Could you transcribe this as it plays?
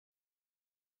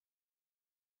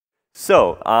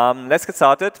Let's get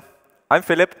started. I'm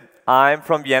Philipp. I'm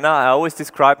from Vienna. I always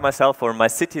describe myself or my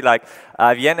city like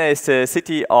Vienna is a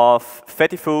city of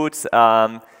fatty foods,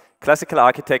 classical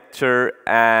architecture,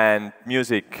 and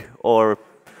music, or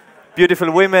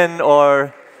beautiful women,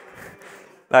 or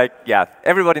like, yeah,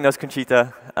 everybody knows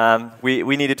Conchita.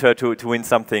 We needed her to win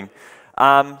something.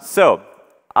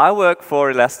 I work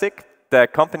for Elastic, the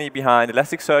company behind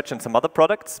Elasticsearch and some other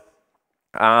products.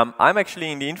 I'm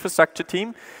actually in the infrastructure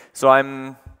team, so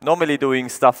I'm normally doing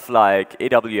stuff like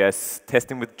AWS,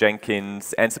 testing with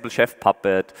Jenkins, Ansible Chef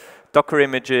Puppet, Docker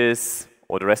images,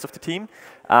 or the rest of the team.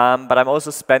 But I'm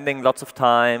also spending lots of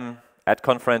time at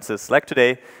conferences like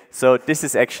today. So this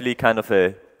is actually kind of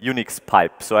a Unix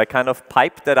pipe. So I kind of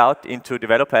piped that out into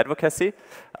developer advocacy.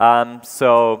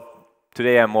 So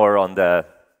today I'm more on the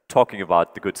talking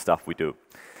about the good stuff we do.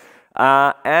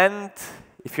 And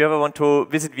if you ever want to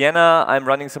visit Vienna, I'm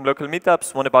running some local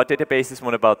meetups, one about databases,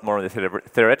 one about more on the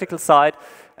theoretical side,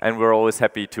 and we're always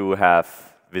happy to have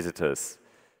visitors.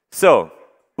 So,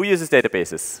 who uses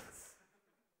databases?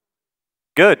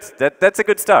 Good, that's a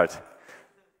good start.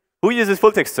 Who uses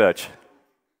full-text search?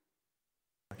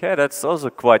 Okay, that's also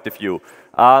quite a few.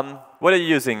 What are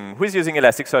you using? Who's using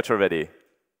Elasticsearch already?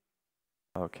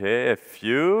 Okay, a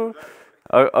few.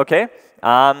 Okay,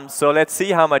 so let's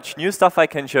see how much new stuff I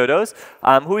can show those.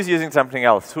 Who is using something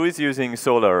else? Who is using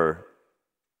Solar?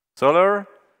 Solar?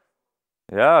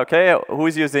 Yeah, okay. Who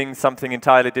is using something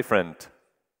entirely different?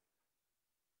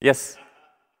 Yes?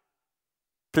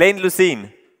 Plain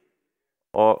Lucene?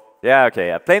 Oh, yeah, okay.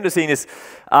 Yeah. Plain Lucene is...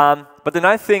 but the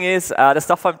nice thing is, the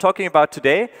stuff I'm talking about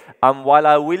today, while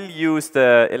I will use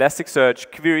the Elasticsearch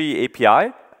query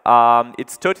API,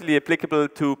 it's totally applicable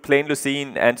to plain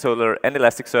Lucene and Solar and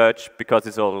Elasticsearch because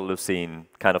it's all Lucene.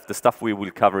 Kind of the stuff we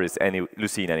will cover is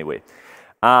Lucene anyway.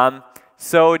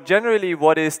 So generally,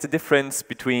 what is the difference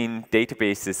between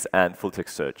databases and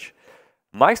full-text search?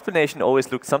 My explanation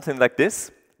always looks something like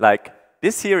this. Like,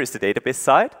 this here is the database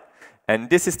side, and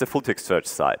this is the full-text search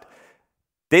side.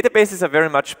 Databases are very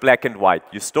much black and white.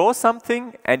 You store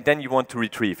something, and then you want to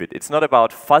retrieve it. It's not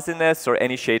about fuzziness or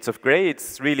any shades of gray.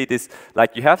 It's really this,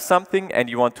 like you have something, and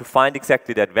you want to find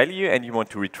exactly that value, and you want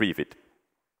to retrieve it.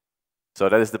 So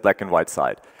that is the black and white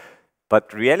side.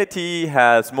 But reality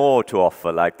has more to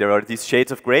offer. Like, there are these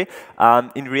shades of gray.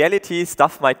 In reality,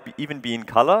 stuff might even be in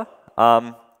color.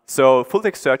 So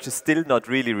full-text search is still not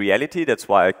really reality. That's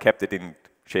why I kept it in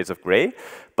shades of gray,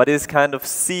 but it's kind of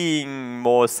seeing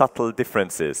more subtle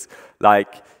differences.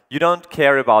 Like, you don't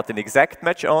care about an exact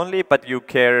match only, but you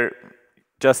care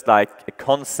just like a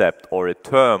concept or a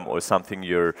term or something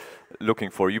you're looking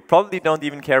for. You probably don't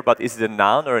even care about is it a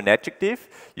noun or an adjective.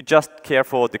 You just care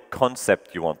for the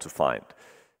concept you want to find.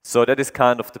 So that is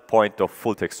kind of the point of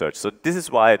full-text search. So this is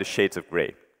why the shades of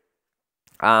gray.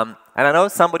 And I know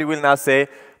somebody will now say,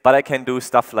 but I can do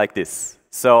stuff like this.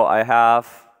 So I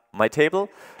have my table,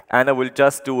 and I will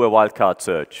just do a wildcard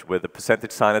search with a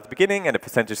percentage sign at the beginning and a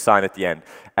percentage sign at the end.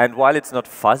 And while it's not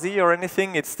fuzzy or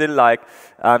anything, it's still like,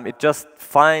 it just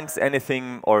finds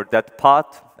anything or that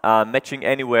part matching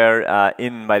anywhere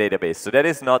in my database. So that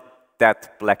is not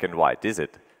that black and white, is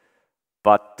it?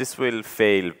 But this will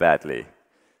fail badly.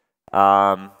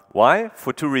 Why?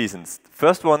 For two reasons.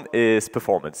 First one is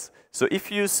performance. So if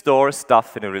you store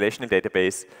stuff in a relational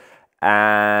database,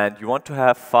 and you want to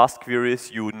have fast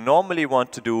queries, you normally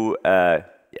want to do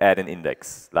add an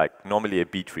index, like normally a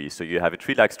B tree. So you have a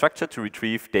tree-like structure to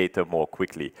retrieve data more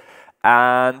quickly.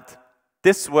 And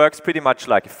this works pretty much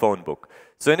like a phone book.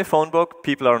 So in a phone book,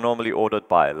 people are normally ordered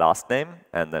by last name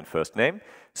and then first name.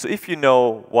 So if you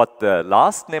know what the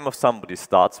last name of somebody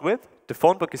starts with, the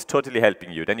phone book is totally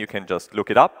helping you. Then you can just look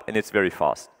it up, and it's very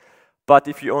fast. But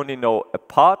if you only know a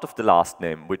part of the last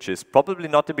name, which is probably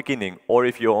not the beginning, or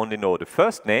if you only know the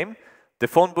first name, the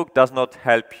phone book does not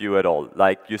help you at all.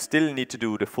 Like, you still need to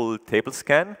do the full table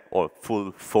scan, or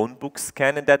full phone book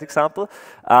scan in that example.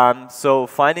 So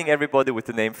finding everybody with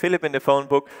the name Philip in the phone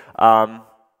book,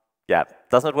 yeah,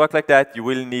 does not work like that. You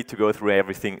will need to go through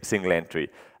every single entry.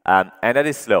 And that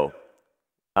is slow.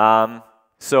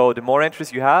 So the more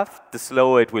entries you have, the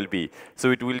slower it will be. So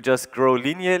it will just grow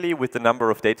linearly with the number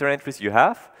of data entries you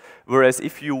have. Whereas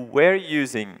if you were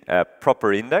using a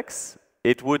proper index,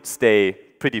 it would stay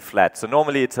pretty flat. So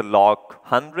normally it's a log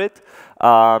 100.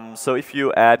 So if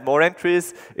you add more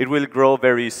entries, it will grow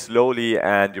very slowly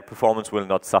and your performance will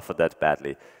not suffer that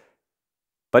badly.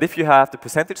 But if you have the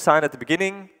percentage sign at the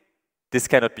beginning, this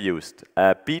cannot be used.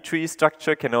 A B-tree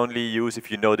structure can only use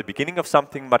if you know the beginning of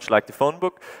something, much like the phone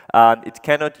book. It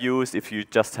cannot use if you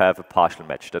just have a partial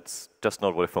match. That's just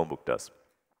not what a phone book does.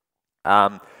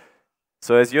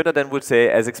 So as Yoda then would say,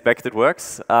 as expected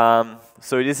works.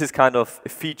 So this is kind of a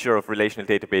feature of relational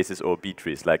databases or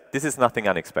B-trees. Like, this is nothing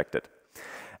unexpected.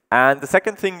 And the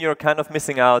second thing you're kind of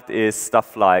missing out is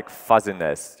stuff like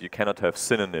fuzziness. You cannot have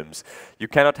synonyms. You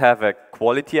cannot have a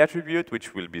quality attribute,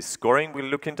 which will be scoring. We'll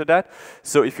look into that.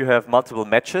 So if you have multiple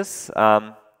matches,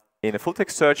 in a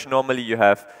full-text search, normally you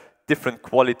have different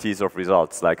qualities of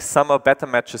results. Like, some are better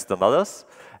matches than others.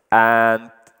 And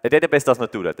a database does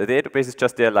not do that. A database is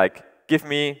just there like, give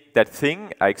me that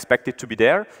thing. I expect it to be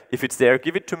there. If it's there,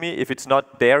 give it to me. If it's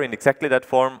not there in exactly that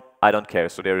form, I don't care.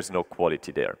 So there is no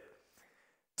quality there.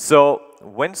 So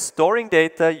when storing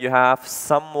data, you have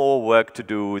some more work to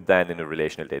do than in a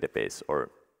relational database or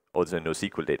also in a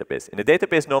NoSQL database. In a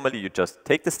database, normally you just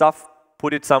take the stuff,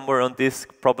 put it somewhere on disk,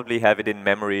 probably have it in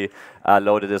memory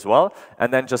loaded as well,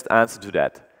 and then just answer to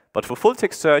that. But for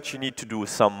full-text search, you need to do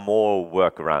some more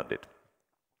work around it.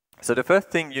 So the first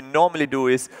thing you normally do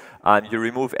is you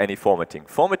remove any formatting.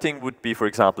 Formatting would be, for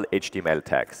example, HTML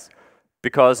tags.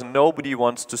 Because nobody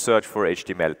wants to search for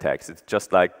HTML tags. It's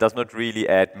just like, does not really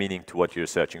add meaning to what you're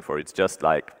searching for. It's just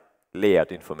like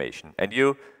layered information. And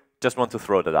you just want to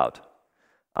throw that out.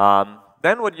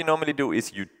 Then what you normally do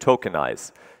is you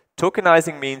tokenize.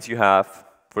 Tokenizing means you have,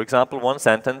 for example, one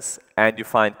sentence, and you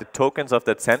find the tokens of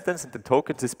that sentence. And the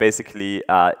tokens is basically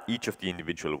each of the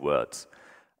individual words.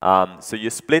 So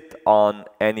you split on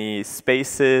any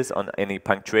spaces, on any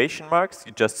punctuation marks.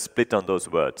 You just split on those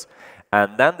words.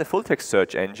 And then the full-text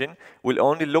search engine will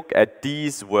only look at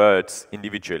these words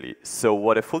individually. So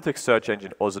what a full-text search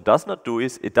engine also does not do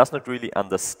is it does not really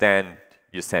understand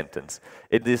your sentence.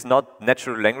 It is not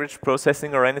natural language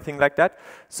processing or anything like that.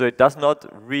 So it does not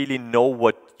really know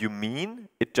what you mean.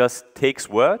 It just takes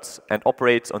words and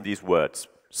operates on these words.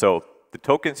 So the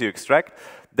tokens you extract,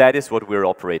 that is what we're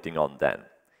operating on then.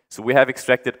 So we have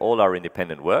extracted all our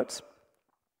independent words.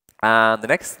 And the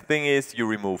next thing is you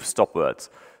remove stop words.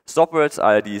 Stop words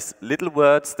are these little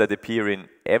words that appear in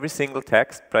every single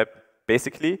text,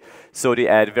 basically. So they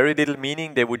add very little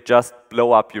meaning. They would just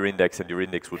blow up your index, and your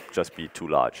index would just be too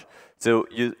large. So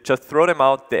you just throw them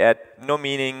out. They add no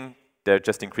meaning. They're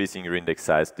just increasing your index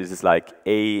size. This is like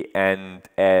a, and,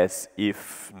 as,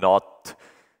 if, not.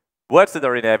 Words that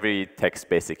are in every text,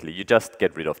 basically. You just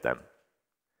get rid of them.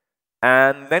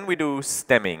 And then we do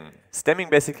stemming.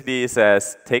 Stemming basically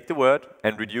says, take the word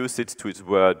and reduce it to its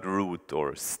word root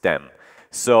or stem.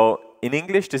 So in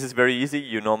English, this is very easy.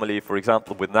 You normally, for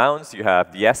example, with nouns, you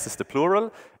have the S as the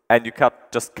plural, and you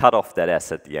just cut off that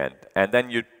S at the end. And then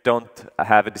you don't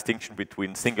have a distinction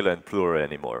between singular and plural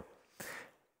anymore.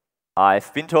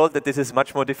 I've been told that this is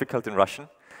much more difficult in Russian.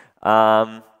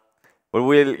 But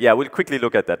we'll quickly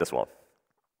look at that as well.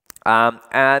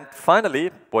 And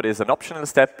finally, what is an optional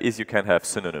step is you can have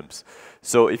synonyms.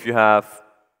 So if you have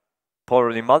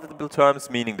probably multiple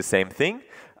terms meaning the same thing,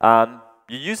 your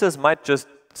users might just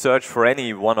search for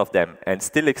any one of them and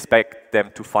still expect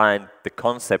them to find the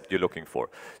concept you're looking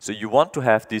for. So you want to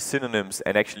have these synonyms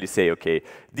and actually say, okay,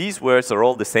 these words are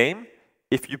all the same.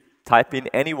 If you type in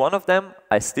any one of them,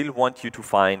 I still want you to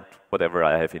find whatever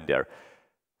I have in there.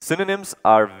 Synonyms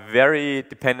are very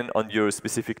dependent on your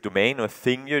specific domain or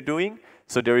thing you're doing,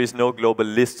 so there is no global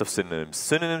list of synonyms.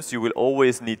 Synonyms you will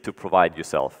always need to provide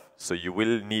yourself, so you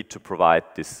will need to provide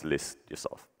this list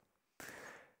yourself.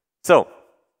 So,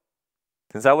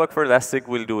 since I work for Elastic,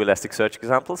 we'll do Elasticsearch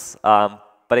examples,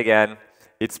 but again,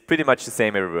 it's pretty much the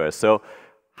same everywhere. So,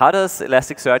 how does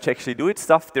Elasticsearch actually do its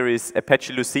stuff? There is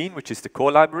Apache Lucene, which is the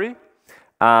core library,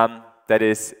 that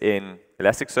is in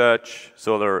Elasticsearch,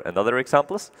 Solr, and other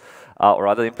examples, or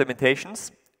other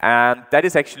implementations. And that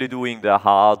is actually doing the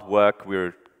hard work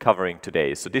we're covering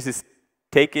today. So this is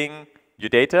taking your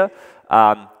data,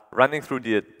 running through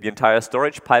the entire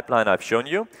storage pipeline I've shown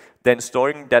you, then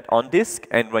storing that on disk,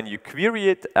 and when you query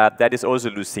it, that is also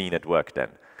Lucene at work then.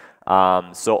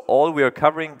 So all we are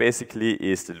covering basically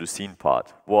is the Lucene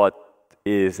part. What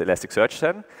is Elasticsearch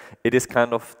then? It is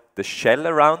kind of the shell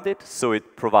around it, so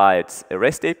it provides a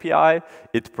REST API,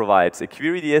 it provides a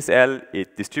query DSL,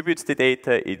 it distributes the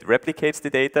data, it replicates the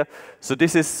data. So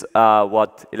this is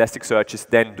what Elasticsearch is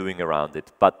then doing around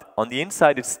it. But on the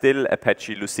inside, it's still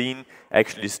Apache Lucene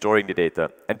actually storing the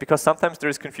data. And because sometimes there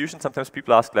is confusion, sometimes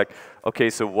people ask like, okay,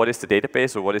 so what is the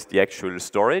database or what is the actual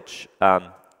storage?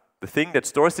 The thing that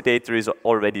stores the data is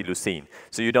already Lucene.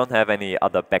 So you don't have any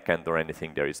other backend or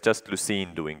anything there. It's just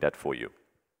Lucene doing that for you.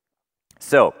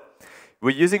 So,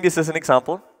 we're using this as an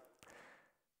example.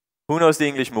 Who knows the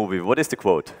English movie? What is the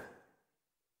quote?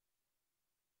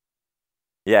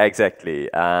 Yeah, exactly.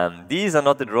 These are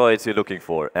not the droids you're looking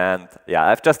for. And yeah,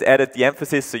 I've just added the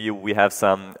emphasis so we have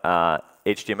some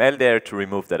HTML there to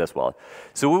remove that as well.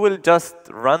 So we will just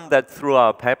run that through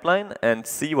our pipeline and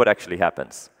see what actually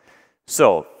happens.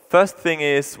 So first thing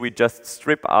is we just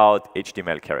strip out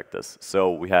HTML characters.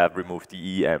 So we have removed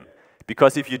the EM.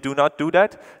 Because if you do not do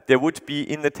that, there would be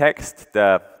in the text,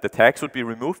 the tags would be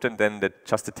removed and then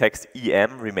just the text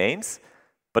EM remains.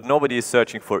 But nobody is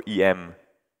searching for EM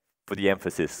for the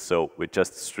emphasis, so we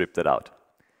just strip that out.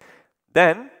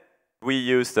 Then we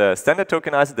use the standard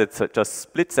tokenizer that just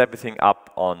splits everything up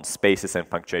on spaces and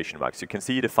punctuation marks. You can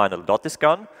see the final dot is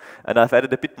gone, and I've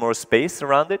added a bit more space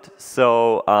around it.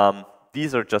 So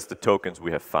these are just the tokens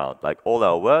we have found. Like all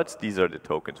our words, these are the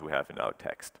tokens we have in our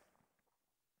text.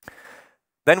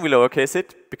 Then we lowercase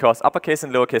it, because uppercase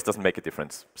and lowercase doesn't make a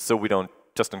difference. So we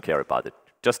just don't care about it.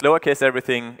 Just lowercase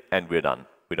everything, and we're done.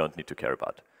 We don't need to care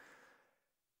about it.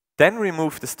 Then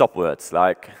remove the stop words,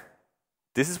 like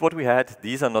this is what we had.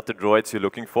 These are not the droids you're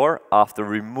looking for. After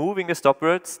removing the stop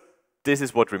words, this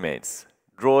is what remains.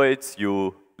 Droids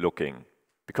you looking.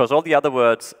 Because all the other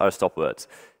words are stop words.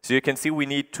 So you can see we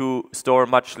need to store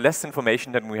much less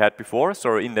information than we had before, so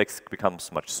our index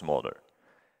becomes much smaller.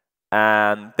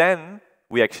 And then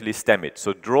we actually stem it.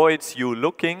 So droids you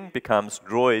looking becomes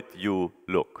droid you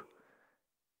look.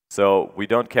 So we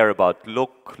don't care about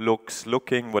look, looks,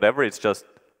 looking, whatever. It's just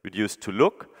reduced to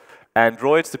look. And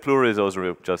droids, the plural is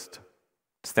also just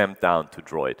stamped down to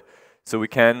droid. So we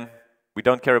don't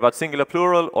care about singular,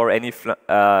 plural, or any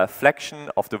flexion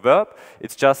of the verb.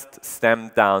 It's just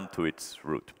stamped down to its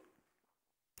root.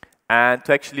 And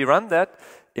to actually run that,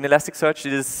 in Elasticsearch,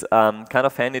 it is kind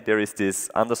of handy. There is this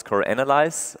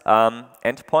 _analyze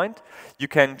endpoint. You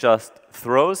can just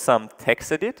throw some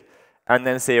text at it and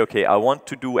then say, OK, I want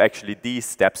to do actually these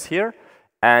steps here.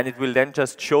 And it will then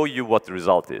just show you what the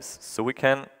result is. So we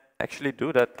can actually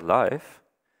do that live.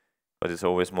 But it's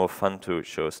always more fun to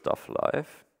show stuff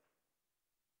live.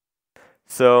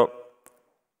 So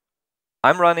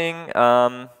I'm running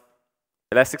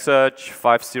Elasticsearch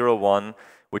 5.0.1,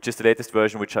 which is the latest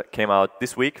version which came out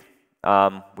this week.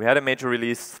 We had a major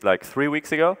release like 3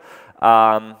 weeks ago.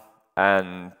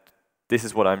 And this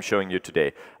is what I'm showing you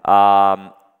today.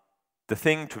 The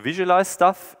thing to visualize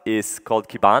stuff is called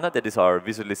Kibana. That is our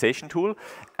visualization tool.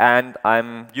 And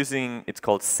I'm using, it's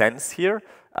called Sense here.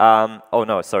 Oh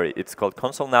no, sorry, it's called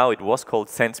Console now. It was called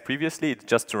Sense previously. It's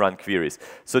just to run queries.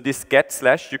 So this get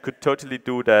slash, you could totally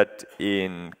do that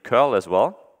in curl as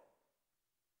well.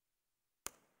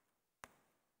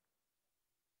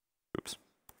 Oops,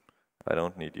 I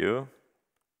don't need you.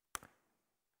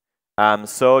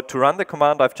 So to run the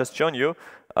command I've just shown you,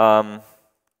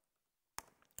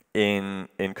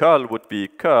 in curl would be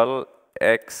curl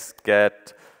x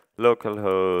get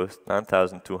localhost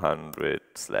 9200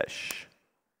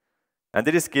 / and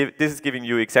this is giving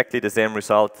you exactly the same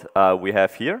result we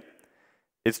have here.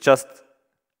 It's just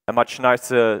a much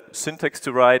nicer syntax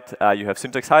to write. You have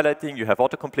syntax highlighting, you have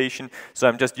autocompletion. So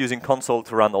I'm just using console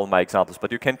to run all my examples.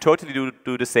 But you can totally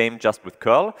do the same just with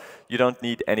curl. You don't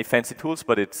need any fancy tools,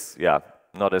 but it's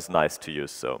not as nice to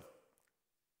use. So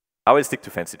I will stick to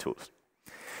fancy tools.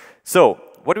 So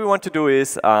what we want to do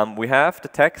is we have the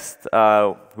text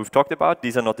we've talked about.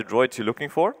 These are not the droids you're looking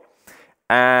for.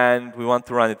 And we want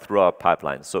to run it through our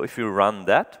pipeline. So if you run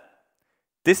that,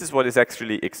 this is what is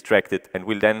actually extracted and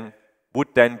would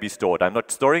then be stored. I'm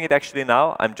not storing it actually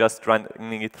now. I'm just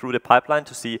running it through the pipeline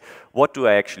to see what do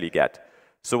I actually get.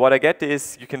 So what I get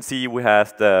is, you can see we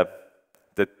have the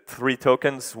 3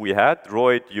 tokens we had,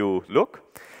 droid, you,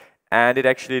 look. And it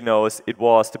actually knows it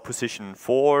was the position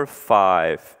 4,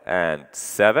 5, and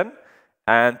 7,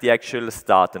 and the actual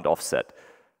start and offset.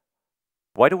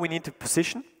 Why do we need the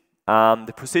position?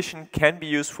 The position can be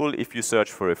useful if you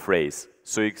search for a phrase.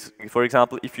 So, for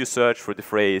example, if you search for the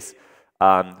phrase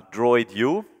droid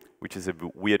you, which is a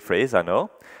weird phrase, I know,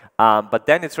 but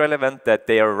then it's relevant that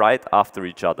they are right after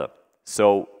each other.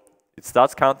 So it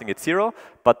starts counting at 0,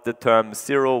 but the term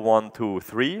 0, 1, 2,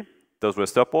 3, those were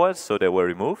stopwords, so they were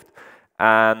removed.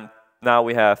 And now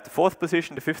we have the 4th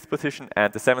position, the 5th position,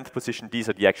 and the 7th position. These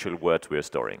are the actual words we're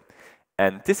storing.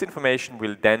 And this information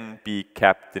will then be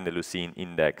kept in the Lucene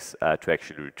index to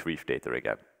actually retrieve data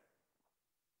again.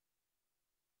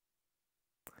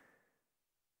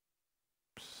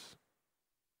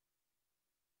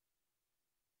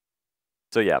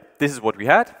 So yeah, this is what we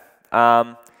had.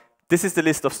 This is the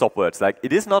list of stop words. Like,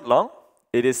 it is not long.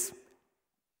 It is,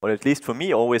 or at least for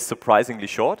me, always surprisingly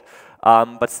short.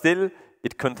 But still,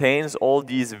 it contains all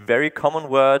these very common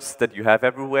words that you have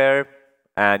everywhere,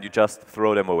 and you just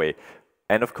throw them away.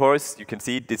 And of course, you can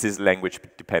see this is language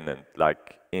dependent.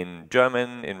 Like in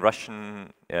German, in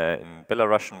Russian, in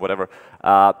Belarusian, whatever,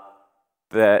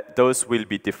 those will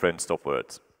be different stop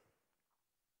words.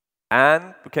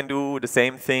 And we can do the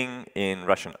same thing in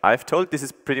Russian. I've told this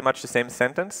is pretty much the same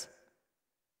sentence.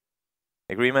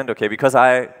 Agreement? Okay, because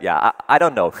I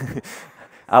don't know.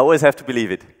 I always have to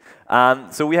believe it.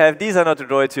 So we have these are not the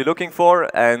droids you're looking for,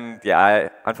 and yeah,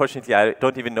 unfortunately I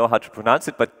don't even know how to pronounce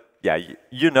it, but yeah,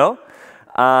 you know.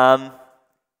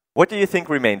 What do you think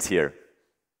remains here?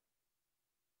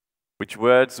 Which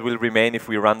words will remain if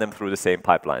we run them through the same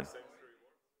pipeline?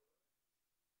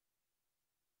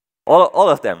 All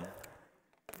of them.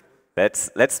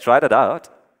 Let's try that out.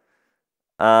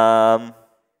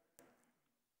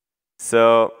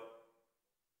 So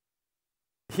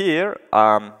here,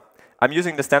 I'm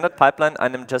using the standard pipeline,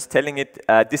 and I'm just telling it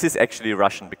this is actually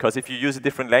Russian, because if you use a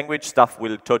different language, stuff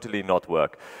will totally not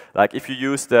work. Like if you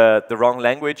use the wrong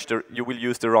language, you will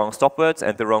use the wrong stop words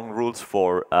and the wrong rules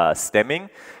for stemming,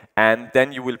 and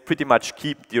then you will pretty much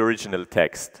keep the original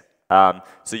text.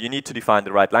 So you need to define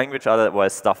the right language,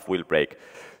 otherwise stuff will break.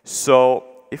 So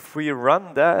if we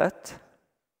run that,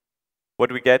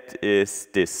 what we get is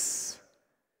this.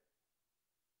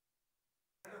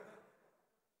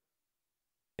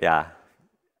 Yeah.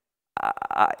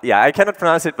 I cannot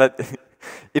pronounce it, but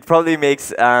it probably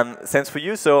makes sense for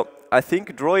you. So I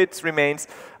think droids remains.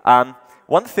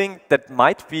 One thing that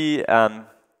might be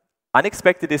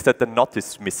unexpected is that the not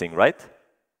is missing, right?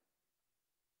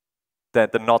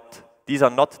 The not. These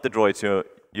are not the droids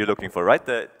you're looking for, right?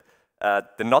 The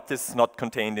not is not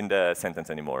contained in the sentence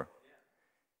anymore.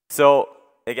 So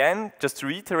again, just to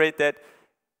reiterate that,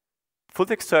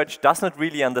 full-text search does not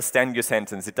really understand your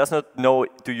sentence. It does not know,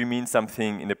 do you mean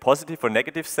something in a positive or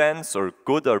negative sense, or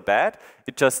good or bad.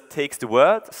 It just takes the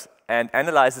words and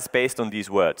analyzes based on these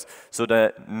words. So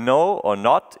the no or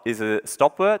not is a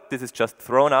stop word. This is just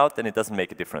thrown out, and it doesn't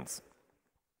make a difference.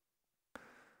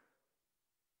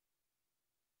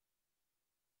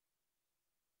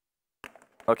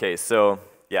 Okay, so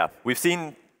yeah, we've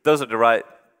seen those are the right.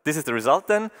 This is the result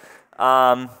then.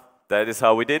 That is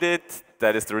how we did it.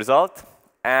 That is the result.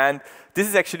 And this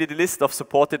is actually the list of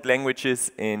supported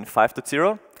languages in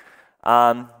 5.0.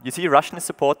 You see Russian is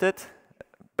supported.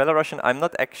 Belarusian, I'm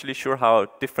not actually sure how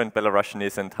different Belarusian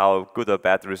is and how good or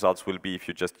bad the results will be if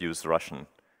you just use Russian.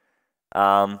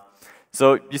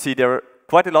 So you see there are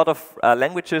quite a lot of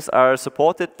languages are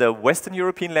supported. The Western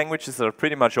European languages are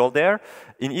pretty much all there.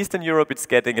 In Eastern Europe, it's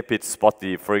getting a bit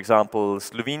spotty. For example,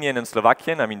 Slovenian and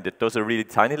Slovakian, I mean, those are really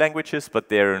tiny languages, but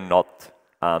they're not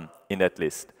in that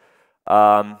list.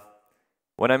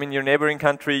 When I'm in your neighboring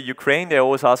country, Ukraine, they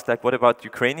always ask, like, what about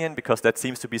Ukrainian? Because that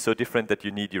seems to be so different that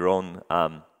you need your own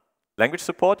language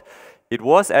support. It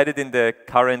was added in the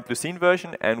current Lucene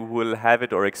version, and we'll have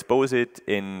it or expose it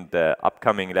in the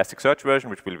upcoming Elasticsearch version,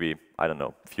 which will be, I don't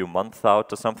know, a few months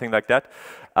out or something like that.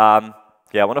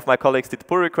 Yeah, one of my colleagues did the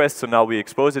pull request, so now we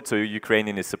expose it, so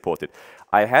Ukrainian is supported.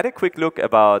 I had a quick look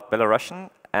about Belarusian,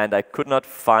 and I could not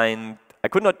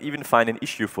even find an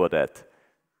issue for that.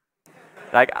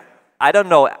 Like, I don't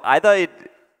know, either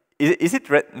is it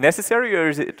necessary or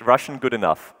is it Russian good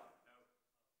enough?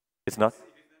 It's not?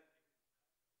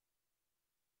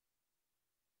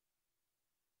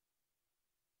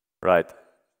 Right.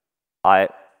 I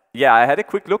had a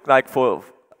quick look. Like for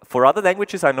other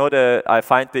languages, I know I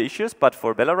find the issues, but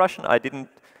for Belarusian, I didn't.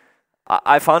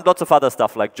 I found lots of other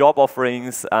stuff like job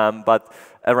offerings, but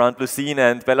around Lucene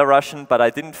and Belarusian, but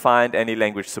I didn't find any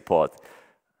language support.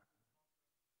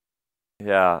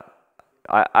 Yeah,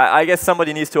 I guess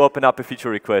somebody needs to open up a feature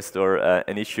request or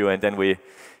an issue, and then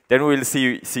we'll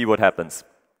see what happens.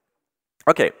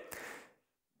 Okay.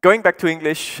 Going back to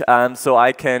English, so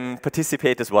I can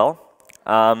participate as well.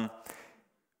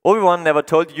 Obi-Wan never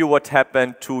told you what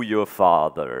happened to your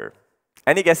father.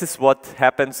 Any guesses what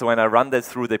happens when I run that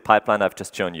through the pipeline I've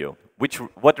just shown you?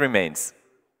 What remains?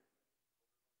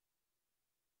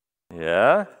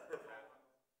 Yeah.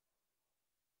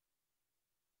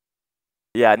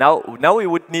 Yeah, now we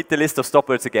would need the list of stop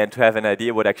words again to have an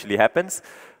idea what actually happens.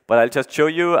 But I'll just show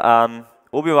you.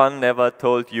 Obi-Wan never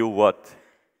told you what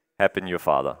happened to your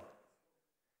father.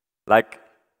 Like,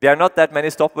 there are not that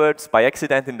many stop words by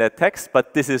accident in that text,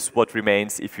 but this is what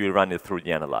remains if you run it through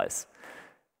the analyze.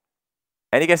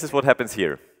 Any guesses what happens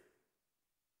here?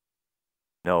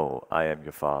 No, I am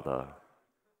your father.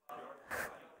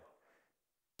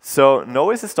 So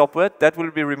no is a stop word, that will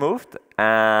be removed,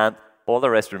 and all the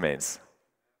rest remains.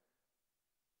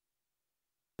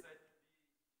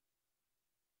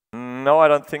 No, I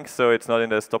don't think so. It's not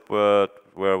in the stop word.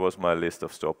 Where was my list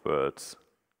of stop words?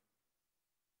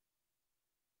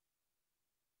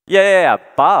 Yeah,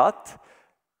 but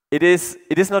it is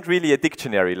not really a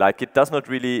dictionary. Like, it does not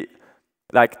really,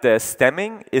 like, the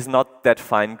stemming is not that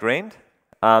fine-grained.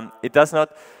 It does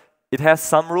not, it has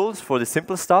some rules for the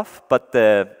simple stuff, but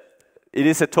it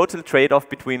is a total trade-off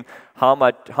between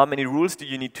how many rules do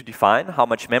you need to define, how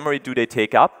much memory do they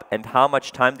take up, and how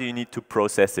much time do you need to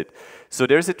process it. So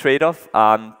there's a trade-off.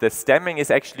 The stemming is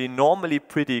actually normally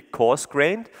pretty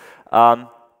coarse-grained,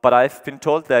 but I've been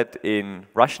told that in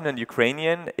Russian and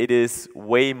Ukrainian it is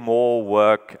way more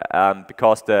work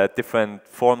because the different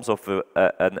forms of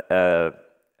a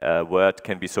word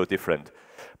can be so different.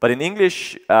 But in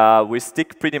English, we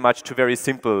stick pretty much to very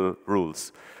simple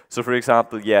rules. So for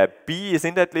example, yeah, B is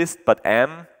in that list, but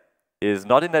M is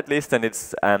not in that list, and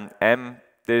it's M.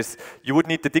 You would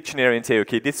need the dictionary and say,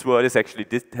 okay, this word is actually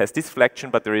has this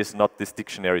flexion, but there is not this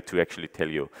dictionary to actually tell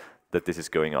you that this is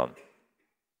going on.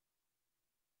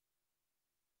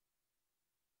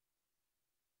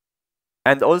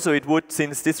 And also it would,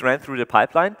 since this ran through the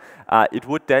pipeline, it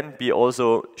would then be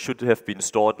also, should have been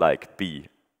stored like B,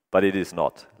 but it is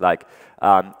not. Like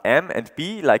M and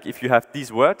B, like if you have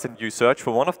these words and you search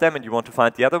for one of them and you want to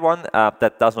find the other one,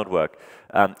 that does not work.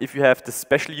 If you have the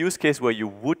special use case where you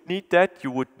would need that,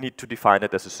 you would need to define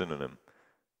it as a synonym,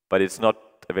 but it's not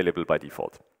available by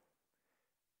default.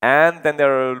 And then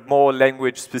there are more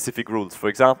language-specific rules. For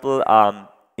example,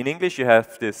 in English you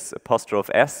have this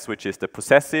apostrophe S, which is the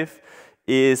possessive,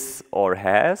 is or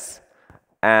has,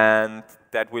 and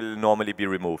that will normally be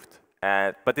removed.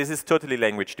 But this is totally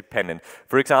language dependent.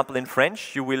 For example, in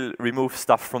French, you will remove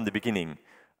stuff from the beginning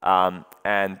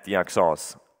and the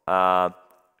accents.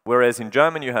 Whereas in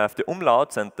German, you have the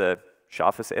umlauts and the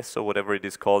scharfes S, or whatever it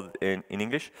is called in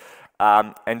English.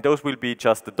 And those will be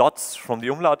just the dots from the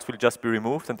umlauts will just be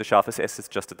removed, and the scharfes S is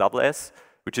just a double S,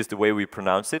 which is the way we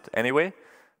pronounce it anyway.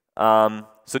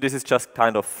 So this is just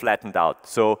kind of flattened out.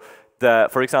 So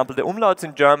for example, the umlauts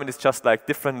in German is just like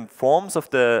different forms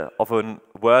of a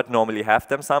word normally have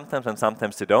them sometimes, and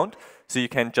sometimes they don't. So you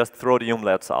can just throw the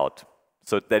umlauts out.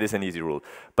 So that is an easy rule.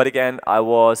 But again, I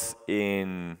was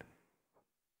in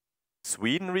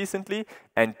Sweden recently,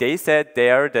 and they said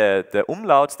there the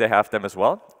umlauts, they have them as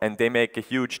well, and they make a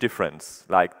huge difference.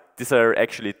 Like, these are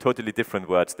actually totally different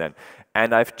words then.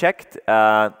 And I've checked,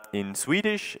 in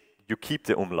Swedish, you keep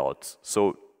the umlauts.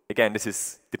 So again, this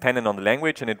is dependent on the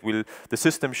language, and the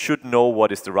system should know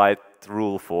what is the right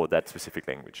rule for that specific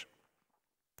language.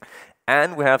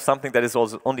 And we have something that is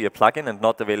also only a plugin and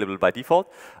not available by default,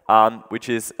 which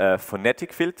is a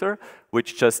phonetic filter,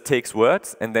 which just takes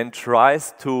words and then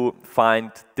tries to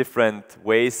find different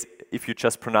ways, if you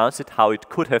just pronounce it, how it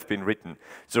could have been written.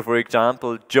 So for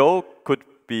example, Joe could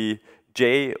be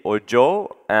J or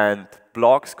Joe, and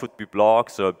blocks could be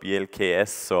blocks or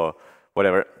BLKS or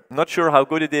whatever. Not sure how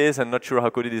good it is, and not sure how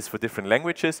good it is for different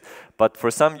languages, but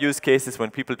for some use cases when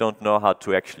people don't know how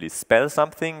to actually spell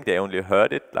something, they only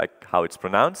heard it, like how it's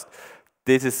pronounced,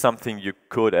 this is something you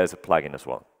could as a plugin as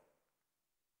well.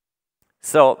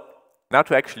 So now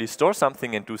to actually store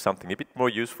something and do something a bit more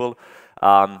useful,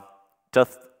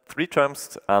 just 3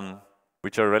 terms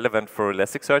which are relevant for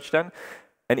Elasticsearch then.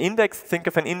 An index, think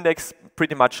of an index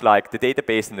pretty much like the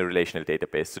database in the relational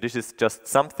database. So this is just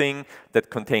something that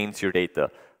contains your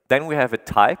data. Then we have a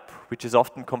type, which is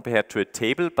often compared to a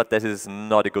table, but that is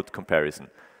not a good comparison.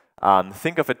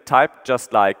 Think of a type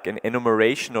just like an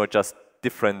enumeration or just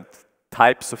different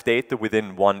types of data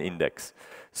within one index.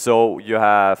 So you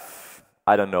have,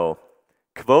 I don't know,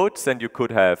 quotes, and you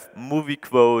could have movie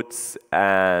quotes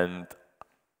and,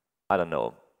 I don't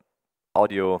know,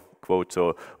 audio quotes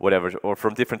or whatever, or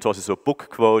from different sources, or book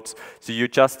quotes. So you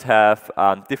just have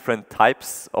different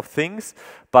types of things,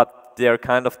 but they are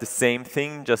kind of the same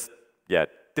thing, just, yeah,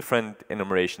 different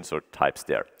enumerations or types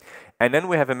there. And then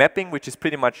we have a mapping, which is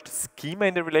pretty much the schema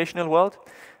in the relational world.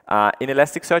 In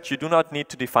Elasticsearch, you do not need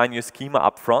to define your schema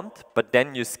up front, but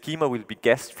then your schema will be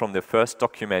guessed from the first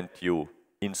document you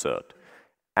insert.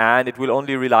 And it will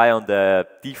only rely on the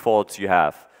defaults you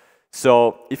have.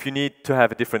 So if you need to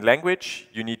have a different language,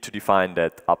 you need to define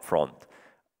that up front.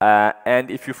 And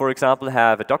if you, for example,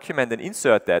 have a document and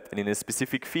insert that, and in a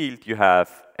specific field you have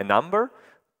a number,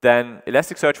 then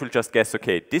Elasticsearch will just guess,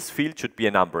 okay, this field should be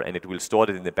a number, and it will store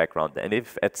it in the background. And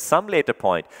if at some later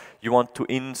point you want to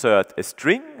insert a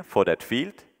string for that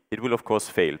field, it will of course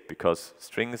fail, because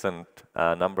strings and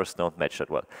numbers don't match that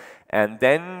well. And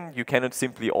then you cannot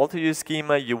simply alter your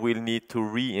schema, you will need to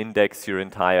re-index your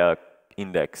entire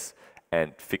index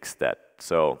and fix that.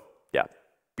 So yeah,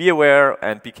 be aware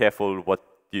and be careful what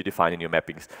you define in your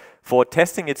mappings. For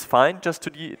testing, it's fine just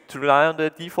to rely on the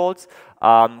defaults,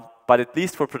 but at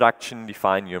least for production,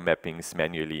 define your mappings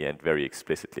manually and very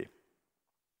explicitly.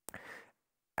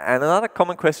 And another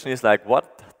common question is like,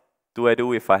 what do I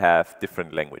do if I have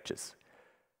different languages?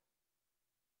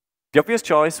 The obvious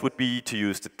choice would be to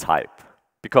use the type.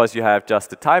 because you have just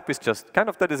the type is just kind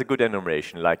of, that is a good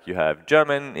enumeration, like you have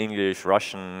German, English,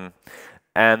 Russian,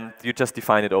 and you just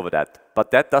define it over that.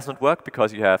 But that doesn't work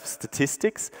because you have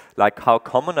statistics, like how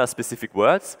common are specific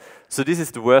words. So this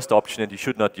is the worst option and you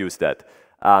should not use that.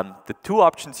 The two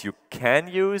options you can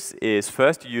use is,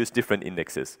 first you use different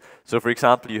indexes. So for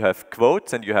example, you have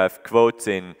quotes and you have quotes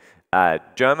in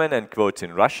German and quotes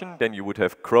in Russian. Then you would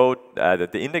have quote,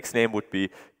 the index name would be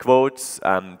quotes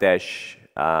dash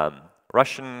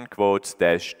Russian, quotes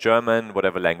dash German,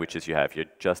 whatever languages you have. You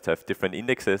just have different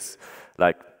indexes,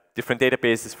 like different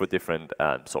databases for different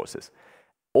sources.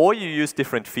 Or you use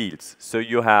different fields. So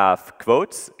you have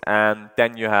quotes and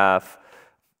then you have,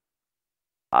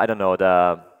 I don't know,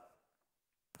 the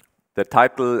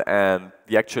title and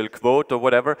the actual quote or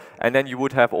whatever, and then you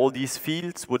would have all these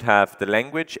fields would have the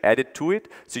language added to it,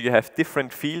 so you have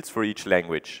different fields for each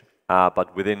language,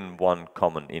 but within one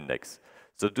common index.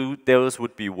 So those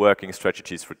would be working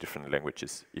strategies for different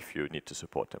languages if you need to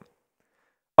support them.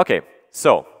 Okay,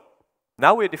 so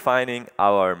now we're defining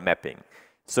our mapping.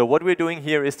 So what we're doing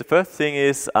here is, the first thing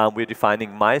is we're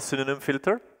defining my synonym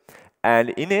filter,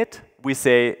 and in it we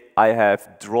say I have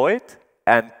droid,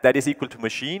 and that is equal to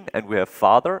machine, and we have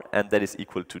father, and that is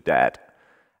equal to dad.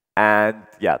 And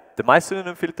yeah, the my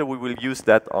synonym filter, we will use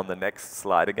that on the next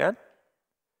slide again.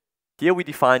 Here we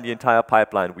define the entire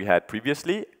pipeline we had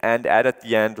previously, and add at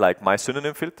the end like my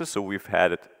synonym filter, so we've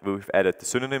added the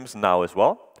synonyms now as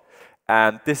well.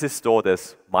 And this is stored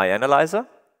as my analyzer.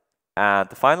 And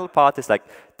the final part is like,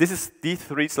 these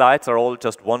three slides are all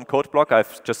just one code block.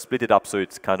 I've just split it up so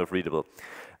it's kind of readable.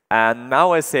 And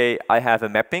now I say I have a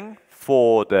mapping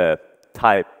for the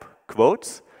type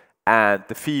quotes and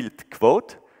the field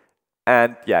quote.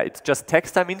 And yeah, it's just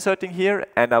text I'm inserting here,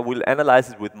 and I will analyze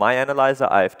it with my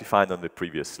analyzer I've defined on the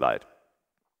previous slide.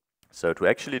 So to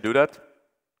actually do that,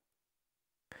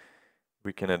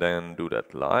 we can then do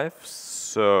that live.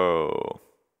 So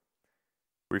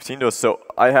we've seen those. So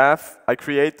I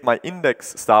create my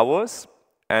index Star Wars,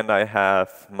 and I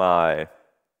have my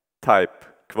type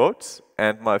quotes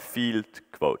and my field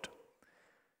quote.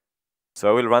 So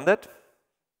I will run that.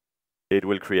 It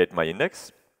will create my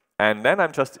index. And then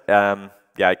I'm just, yeah,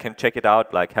 I can check it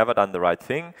out, like, have I done the right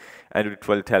thing? And it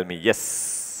will tell me,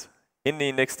 yes, in the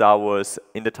index Star Wars,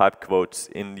 in the type quotes,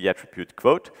 in the attribute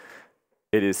quote,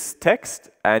 it is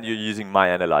text, and you're using my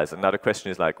analyzer. Now the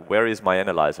question is like, where is my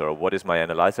analyzer, or what is my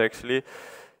analyzer actually?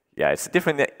 Yeah, it's a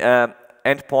different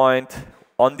endpoint.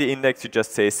 On the index, you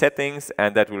just say settings,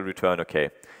 and that will return OK.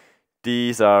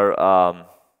 These are,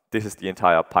 this is the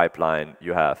entire pipeline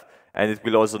you have. And it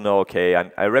will also know, okay,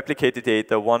 and I replicate the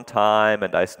data one time,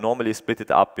 and I normally split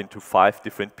it up into 5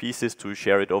 different pieces to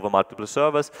share it over multiple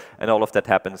servers, and all of that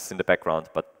happens in the background,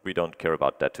 but we don't care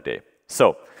about that today.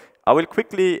 So I will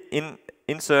quickly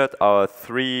insert our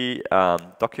 3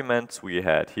 documents we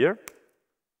had here.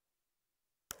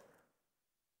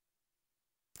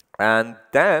 And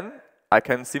then I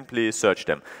can simply search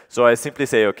them. So I simply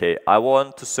say, okay, I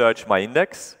want to search my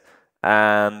index.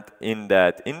 And in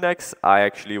that index, I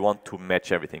actually want to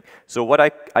match everything. So what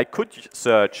I could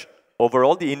search over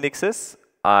all the indexes,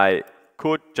 I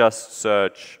could just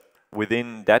search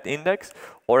within that index,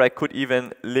 or I could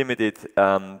even limit it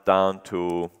down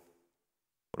to,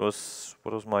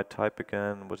 what was my type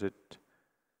again? Was it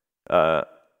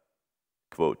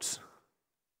quotes?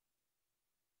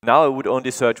 Now I would only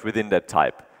search within that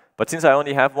type. But since I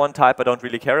only have one type, I don't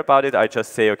really care about it. I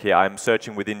just say, okay, I'm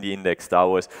searching within the index Star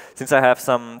Wars. Since I have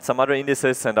some other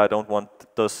indices and I don't want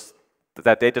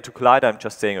that data to collide, I'm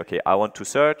just saying, okay, I want to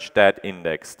search that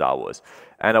index Star Wars.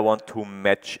 And I want to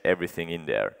match everything in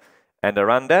there. And I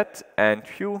run that, and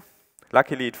phew,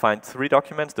 luckily it finds 3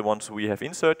 documents, the ones we have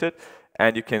inserted.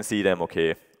 And you can see them,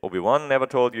 okay, Obi-Wan never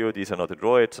told you, these are not the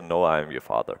droids, so no, I am your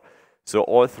father. So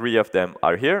all 3 of them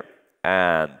are here,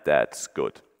 and that's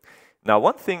good. Now,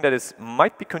 one thing that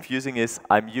might be confusing is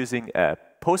I'm using a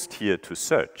post here to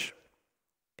search.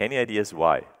 Any ideas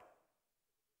why?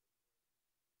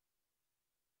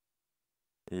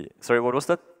 Sorry, what was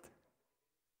that?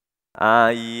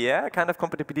 Yeah, kind of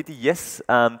compatibility, yes.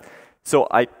 So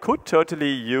I could totally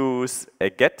use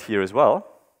a get here as well.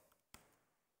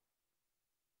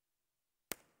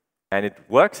 And it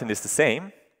works and it's the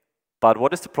same. But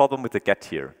what is the problem with the get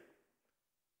here?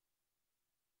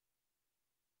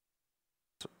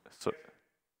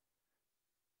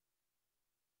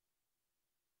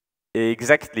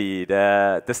 Exactly.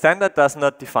 The standard does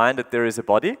not define that there is a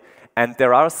body. And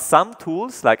there are some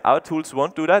tools, like our tools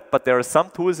won't do that, but there are some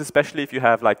tools, especially if you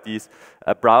have like these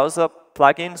browser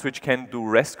plugins which can do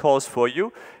REST calls for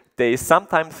you, they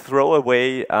sometimes throw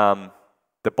away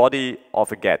the body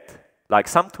of a get. Like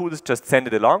some tools just send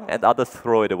it along and others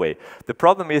throw it away. The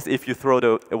problem is if you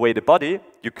throw away the body,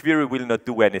 your query will not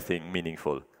do anything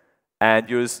meaningful. And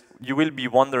you will be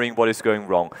wondering what is going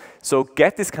wrong. So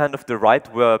get is kind of the right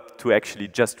verb to actually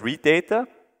just read data,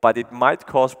 but it might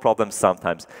cause problems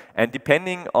sometimes. And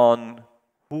depending on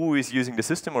who is using the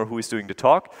system or who is doing the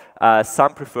talk,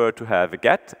 some prefer to have a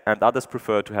get and others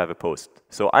prefer to have a post.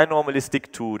 So I normally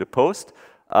stick to the post,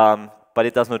 but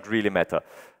it does not really matter.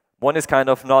 One is kind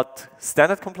of not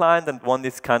standard compliant and one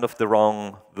is kind of the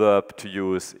wrong verb to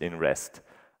use in REST.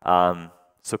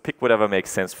 So pick whatever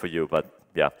makes sense for you, but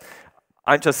yeah.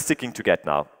 I'm just sticking to get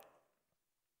now.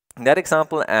 In that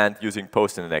example and using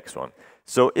post in the next one.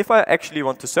 So if I actually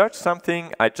want to search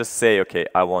something, I just say, okay,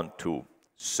 I want to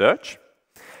search.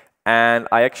 And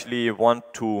I actually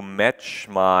want to match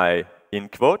my in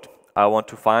quote. I want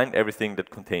to find everything that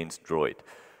contains droid.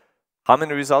 How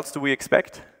many results do we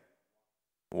expect?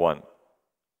 1.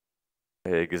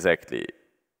 Exactly.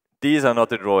 These are not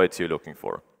the droids you're looking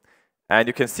for. And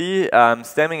you can see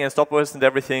stemming and stop words and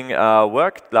everything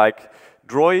worked. Like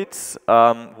droids,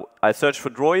 I searched for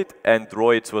droid and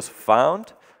droids was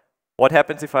found. What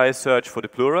happens if I search for the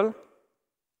plural?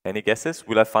 Any guesses?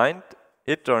 Will I find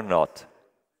it or not?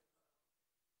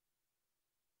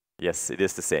 Yes, it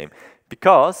is the same.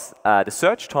 Because the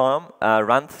search term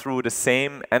runs through the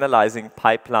same analyzing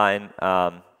pipeline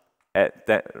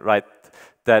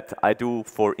that I do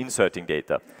for inserting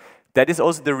data. That is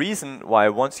also the reason why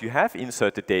once you have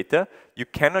inserted data, you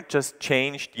cannot just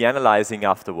change the analyzing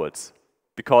afterwards.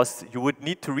 Because you would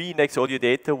need to reindex all your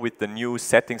data with the new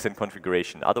settings and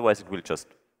configuration. Otherwise, it will just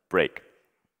break.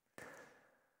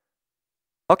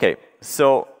 OK,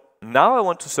 so now I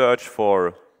want to search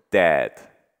for dad.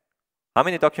 How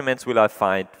many documents will I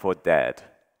find for dad?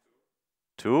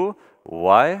 2.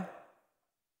 Why?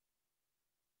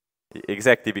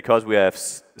 Exactly, because we have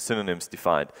synonyms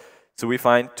defined. So we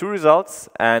find 2 results,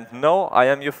 and no, I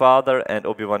am your father, and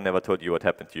Obi-Wan never told you what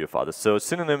happened to your father. So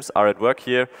synonyms are at work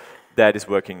here. That is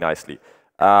working nicely.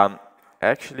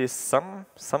 Actually, some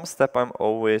step I'm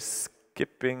always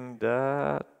skipping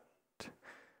that.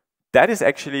 That is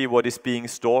actually what is being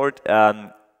stored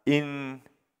in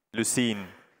Lucene.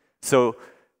 So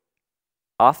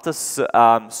after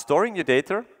storing your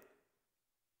data,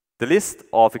 the list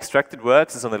of extracted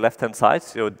words is on the left-hand side.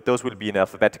 So those will be in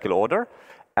alphabetical order.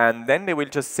 And then they will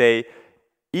just say,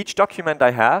 each document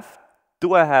I have,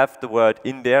 do I have the word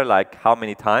in there, like how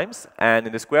many times? And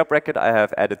in the square bracket, I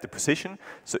have added the position.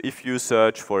 So if you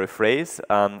search for a phrase,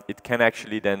 it can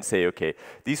actually then say, OK,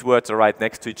 these words are right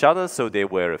next to each other, so they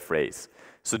were a phrase.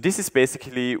 So this is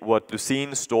basically what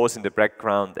Lucene stores in the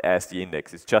background as the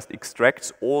index. It just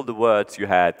extracts all the words you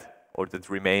had or that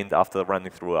remained after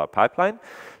running through our pipeline.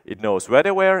 It knows where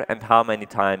they were and how many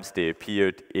times they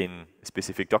appeared in a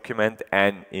specific document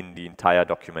and in the entire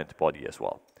document body as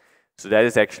well. So that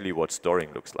is actually what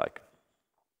storing looks like.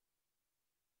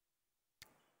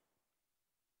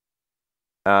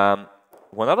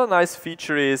 One other nice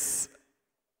feature is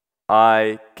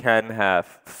I can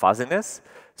have fuzziness.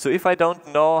 So if I don't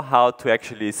know how to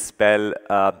actually spell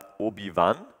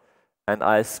Obi-Wan, and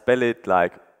I spell it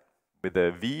like with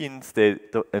a V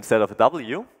instead of a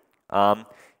W,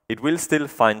 it will still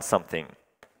find something.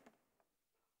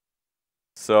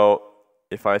 So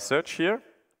if I search here,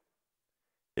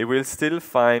 it will still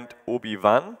find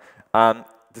Obi-Wan.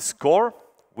 The score,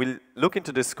 we'll look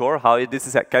into the score, how this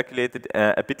is calculated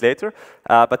a bit later.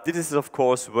 But this is, of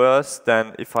course, worse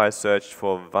than if I searched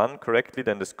for Van correctly,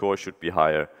 then the score should be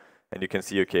higher. And you can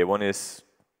see, OK, one is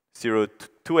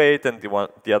 028, and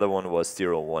the other one was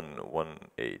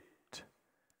 0118.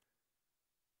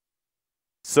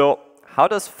 So how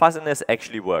does fuzziness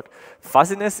actually work?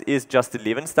 Fuzziness is just the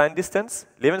Levenstein distance.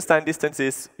 Levenstein distance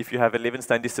is, if you have a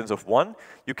Levenstein distance of 1,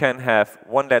 you can have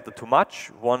 1 letter too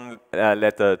much, 1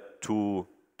 letter too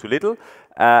little,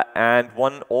 and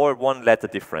one letter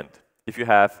different. If you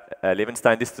have a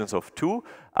Levenstein distance of 2,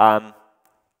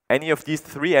 any of these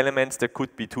 3 elements, there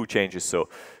could be 2 changes. So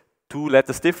 2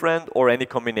 letters different, or any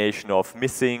combination of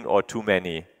missing or too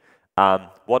many.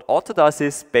 What auto does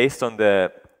is, based on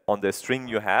the string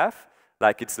you have,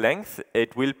 like its length,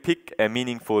 it will pick a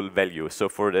meaningful value. So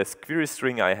for the query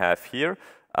string I have here,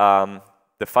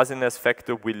 the fuzziness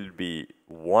factor will be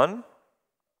 1.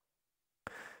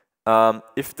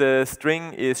 If the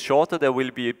string is shorter, there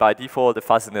will be, by default, a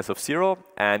fuzziness of 0.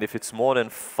 And if it's more than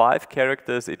 5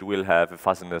 characters, it will have a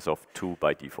fuzziness of 2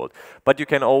 by default. But you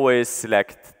can always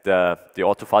select the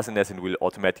auto fuzziness and will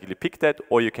automatically pick that,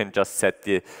 or you can just set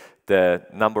the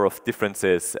number of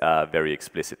differences very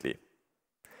explicitly.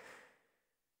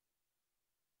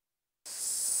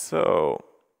 So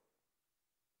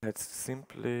let's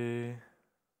simply,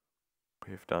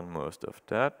 we've done most of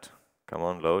that. Come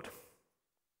on, load.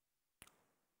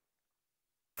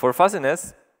 For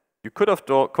fuzziness, you could of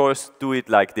course do it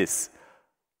like this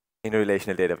in a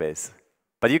relational database.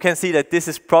 But you can see that this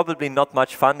is probably not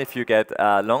much fun if you get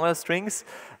longer strings.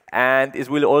 And it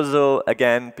will also,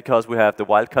 again, because we have the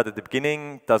wildcard at the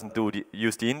beginning, doesn't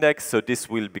use the index, so this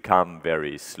will become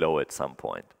very slow at some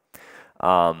point.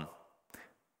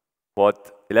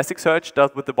 What Elasticsearch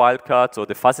does with the wildcards or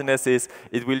the fuzziness is,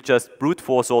 it will just brute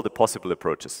force all the possible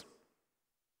approaches.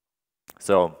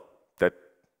 So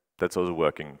that's also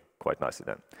working quite nicely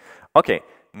then. Okay,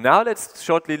 now let's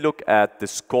shortly look at the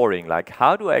scoring, like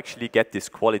how do I actually get this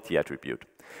quality attribute?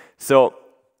 So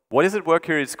what is at work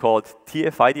here is called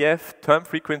TF-IDF, term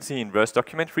frequency inverse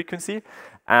document frequency.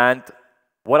 And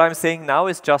what I'm saying now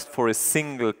is just for a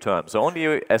single term. So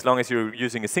only as long as you're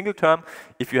using a single term.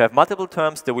 If you have multiple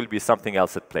terms, there will be something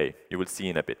else at play. You will see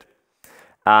in a bit.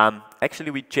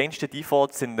 Actually, we changed the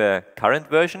defaults in the current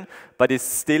version, but it's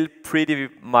still pretty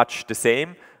much the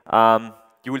same.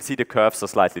 You will see the curves are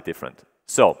slightly different.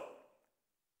 So,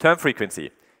 term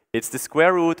frequency. It's the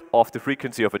square root of the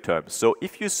frequency of a term. So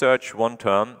if you search one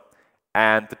term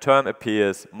and the term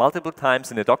appears multiple times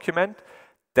in a document,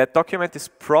 that document is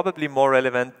probably more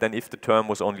relevant than if the term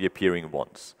was only appearing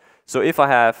once. So if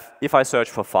I search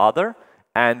for father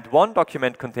and one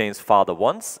document contains father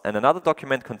once and another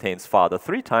document contains father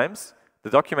 3 times, the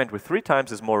document with 3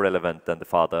 times is more relevant than the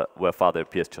father where father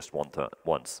appears just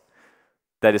once.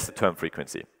 That is the term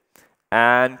frequency.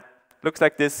 And looks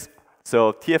like this.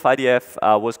 So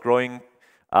TF-IDF was growing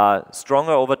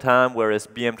stronger over time, whereas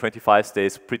BM25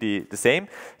 stays pretty the same.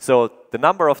 So the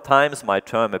number of times my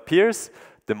term appears,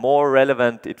 the more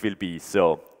relevant it will be.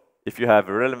 So if you have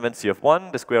a relevancy of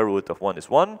 1, the square root of 1 is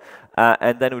 1,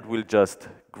 and then it will just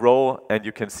grow, and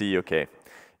you can see, okay,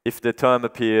 if the term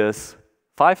appears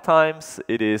 5 times,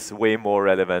 it is way more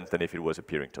relevant than if it was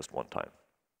appearing just 1 time.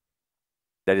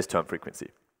 That is term frequency.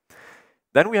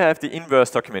 Then we have the inverse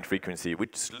document frequency,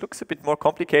 which looks a bit more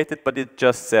complicated, but it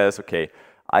just says, okay,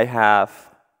 I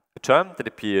have a term that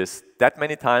appears that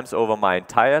many times over my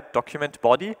entire document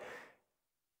body.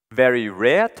 Very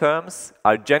rare terms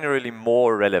are generally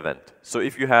more relevant. So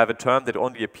if you have a term that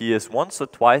only appears once or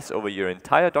twice over your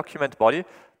entire document body,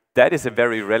 that is a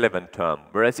very relevant term.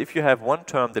 Whereas if you have one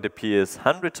term that appears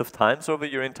hundreds of times over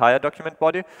your entire document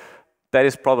body, that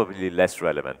is probably less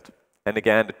relevant. And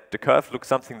again, the curve looks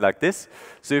something like this.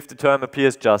 So if the term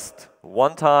appears just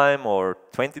 1 time or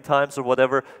 20 times or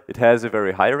whatever, it has a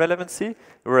very high relevancy.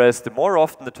 Whereas the more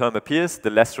often the term appears,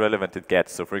 the less relevant it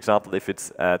gets. So for example, if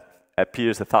it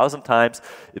appears 1,000 times,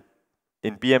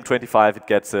 in BM25 it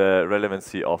gets a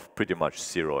relevancy of pretty much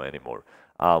 0 anymore.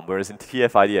 Whereas in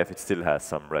TF-IDF it still has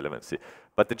some relevancy.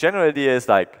 But the general idea is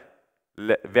like,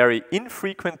 very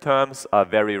infrequent terms are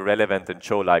very relevant and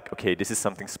show like, okay, this is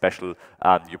something special,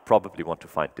 you probably want to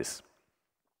find this.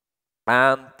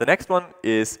 And the next one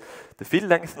is the field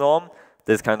length norm.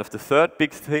 There's kind of the third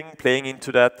big thing playing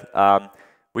into that,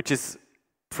 which is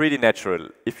pretty natural.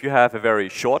 If you have a very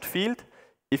short field,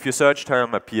 if your search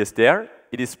term appears there,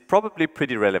 it is probably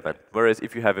pretty relevant. Whereas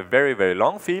if you have a very, very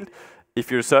long field, if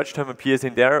your search term appears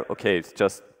in there, okay, it's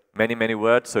just many, many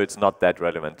words, so it's not that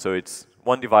relevant. So it's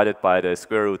 1 divided by the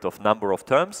square root of number of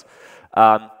terms.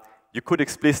 You could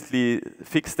explicitly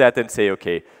fix that and say,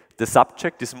 okay, the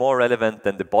subject is more relevant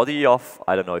than the body of,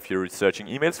 I don't know if you're researching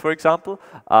emails, for example,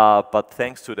 but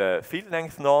thanks to the field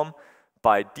length norm,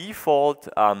 by default,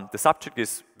 the subject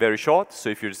is very short, so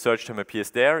if your search term appears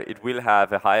there, it will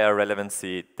have a higher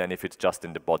relevancy than if it's just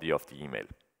in the body of the email.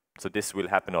 So this will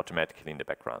happen automatically in the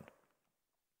background.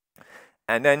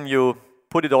 And then you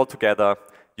put it all together.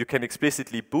 You can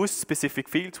explicitly boost specific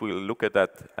fields. We'll look at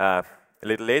that a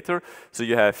little later. So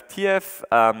you have TF,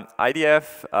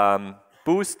 IDF,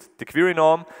 boost, the query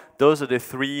norm. Those are the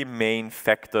 3 main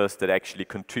factors that actually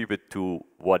contribute to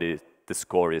what the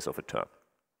score is of a term.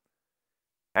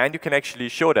 And you can actually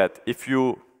show that if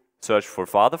you search for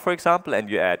father, for example, and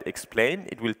you add explain,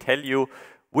 it will tell you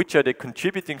which are the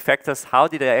contributing factors, how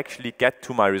did I actually get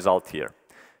to my result here.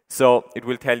 So it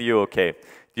will tell you, okay,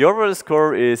 the overall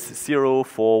score is 0,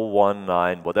 4, 1,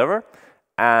 9, whatever.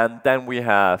 And then we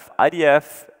have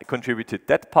IDF contributed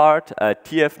that part,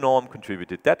 TF norm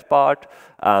contributed that part,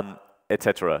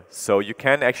 etc. So you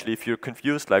can actually, if you're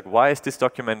confused, like why is this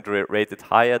document rated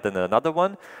higher than another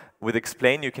one, with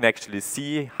explain you can actually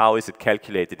see how is it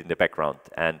calculated in the background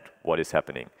and what is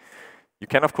happening. You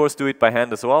can of course do it by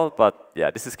hand as well, but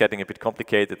yeah, this is getting a bit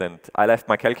complicated and I left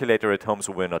my calculator at home,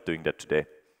 so we're not doing that today.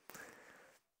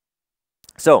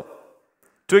 So,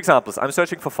 2 examples. I'm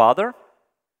searching for father.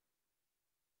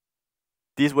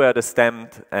 these were the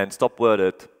stemmed and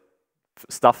stop-worded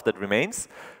stuff that remains.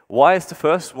 Why is the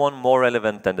first one more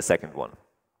relevant than the second one?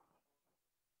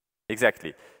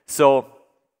 Exactly. So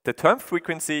the term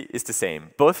frequency is the same.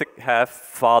 Both have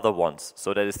father once,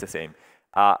 so that is the same.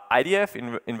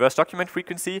 IDF, inverse document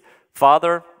frequency,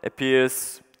 father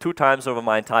appears 2 times over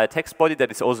my entire text body.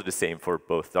 That is also the same for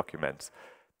both documents.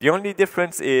 The only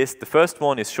difference is the first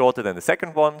one is shorter than the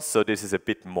second one, so this is a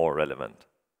bit more relevant.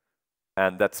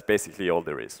 And that's basically all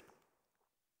there is.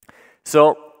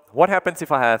 So what happens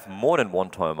if I have more than one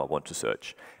term I want to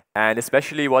search? And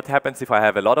especially what happens if I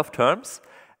have a lot of terms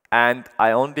and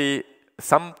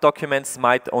some documents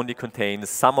might only contain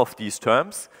some of these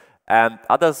terms and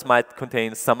others might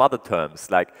contain some other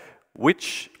terms, like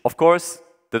of course,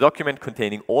 the document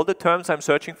containing all the terms I'm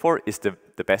searching for is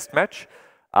the best match.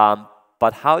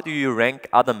 But how do you rank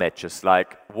other matches?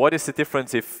 Like, what is the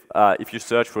difference if you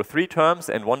search for 3 terms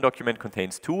and one document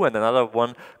contains 2 and another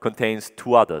one contains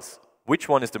 2 others? Which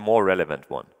one is the more relevant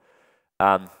one?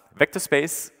 Vector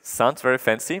space sounds very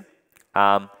fancy.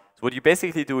 So what you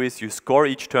basically do is you score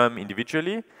each term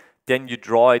individually, then you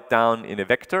draw it down in a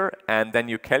vector, and then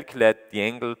you calculate the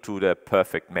angle to the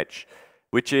perfect match,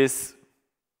 which is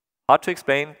hard to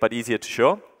explain, but easier to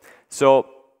show. So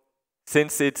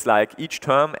since it's like each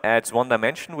term adds 1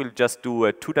 dimension, we'll just do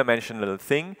a 2-dimensional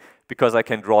thing because I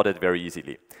can draw that very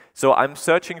easily. So I'm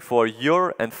searching for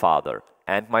your and father,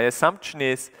 and my assumption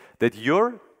is that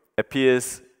your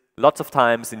appears lots of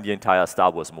times in the entire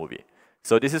Star Wars movie.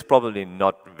 So this is probably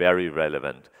not very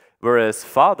relevant. Whereas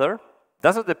father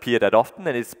doesn't appear that often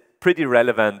and it's pretty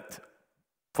relevant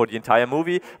for the entire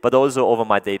movie, but also over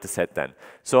my data set then.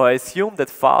 So I assume that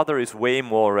father is way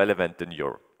more relevant than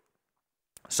your.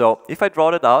 So if I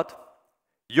draw that out,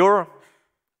 your,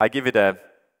 I give it a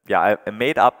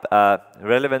made up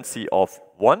relevancy of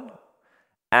 1,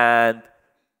 and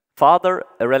father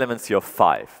a relevancy of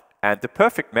 5. And the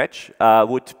perfect match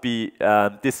would be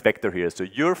this vector here. So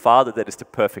your father, that is the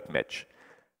perfect match.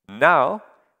 Now,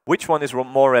 which one is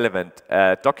more relevant?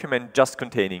 A document just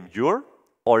containing your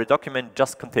or a document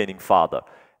just containing father?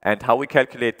 And how we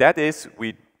calculate that is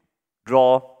we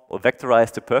draw or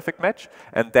vectorize the perfect match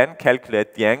and then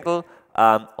calculate the angle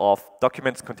of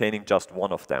documents containing just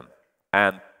one of them.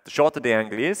 And the shorter the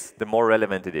angle is, the more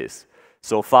relevant it is.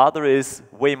 So father is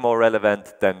way more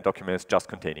relevant than documents just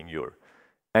containing your.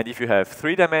 And if you have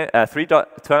 3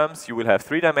 terms, you will have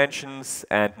 3 dimensions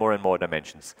and more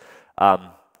dimensions.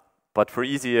 But for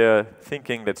easier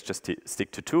thinking, let's just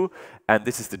stick to 2. And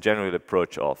this is the general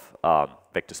approach of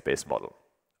vector space model.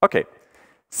 Okay,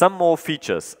 some more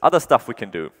features, other stuff we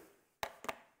can do.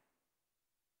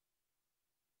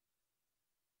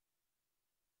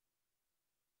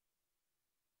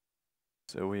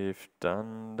 So we've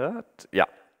done that. Yeah.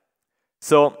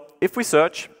 So if we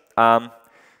search,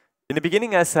 in the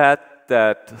beginning I said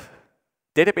that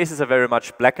databases are very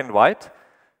much black and white.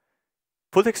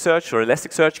 Full-text search or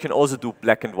Elasticsearch can also do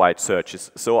black and white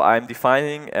searches. So I'm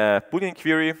defining a Boolean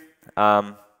query.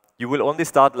 You will only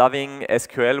start loving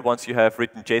SQL once you have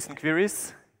written JSON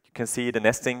queries. You can see the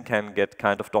nesting can get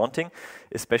kind of daunting,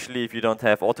 especially if you don't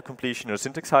have autocompletion or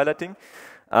syntax highlighting.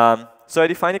 So I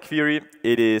define a query.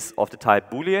 It is of the type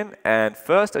Boolean, and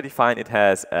first I define it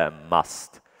has a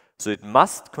must. So it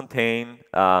must contain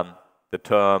the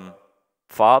term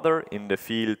father in the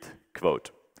field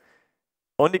quote.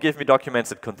 Only give me documents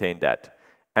that contain that.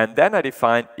 And then I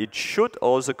define it should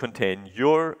also contain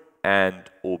your and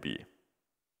OB.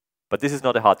 But this is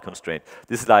not a hard constraint.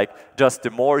 This is like just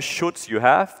the more shoulds you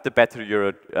have, the better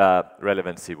your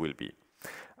relevancy will be.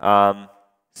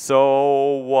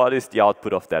 So what is the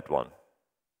output of that one?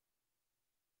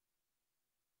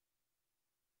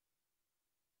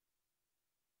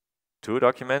 Two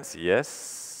documents,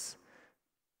 yes.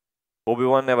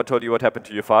 OB1 never told you what happened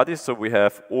to your father, so we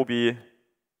have OB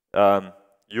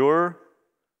your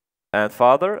and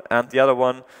father, and the other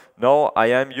one, no, I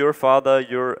am your father,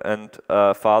 your and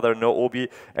father, no OB.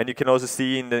 And you can also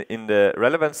see in the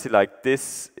relevancy, like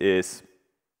this is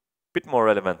a bit more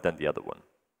relevant than the other one.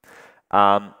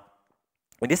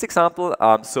 In this example,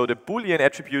 so the Boolean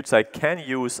attributes I can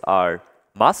use are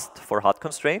must for hard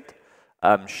constraint,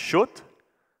 should,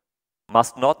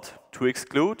 must not to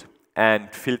exclude,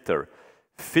 and filter.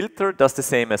 Filter does the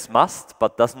same as must,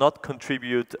 but does not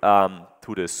contribute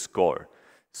to the score.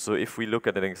 So if we look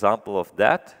at an example of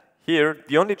that, here,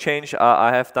 the only change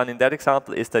I have done in that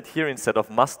example is that here instead of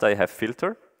must, I have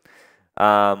filter.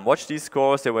 Watch these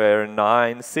scores, they were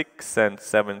 9, 6, and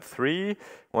 7, 3.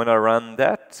 When I run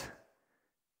that,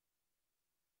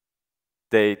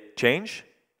 they change.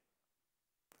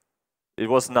 It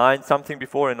was 9 something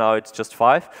before, and now it's just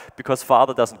 5, because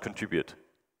father doesn't contribute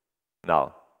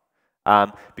now.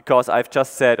 Because I've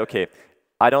just said, okay,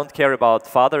 I don't care about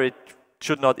father, it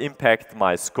should not impact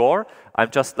my score. I'm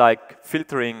just like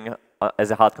filtering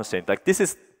as a hard constraint. Like this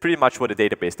is pretty much what a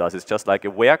database does. It's just like a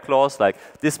where clause, like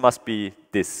this must be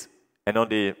this, and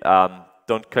only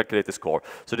don't calculate the score.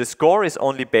 So the score is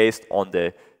only based on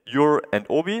the your and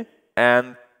obi,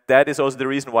 and that is also the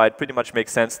reason why it pretty much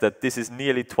makes sense that this is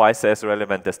nearly twice as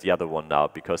relevant as the other one now,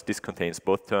 because this contains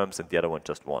both terms and the other one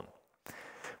just one.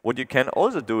 What you can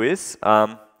also do is,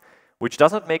 which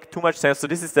doesn't make too much sense, so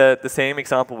this is the same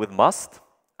example with must,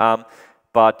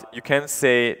 but you can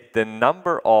say the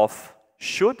number of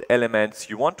should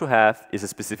elements you want to have is a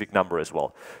specific number as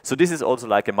well. So this is also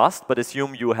like a must, but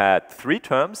assume you had 3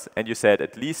 terms and you said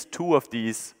at least 2 of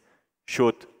these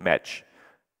should match.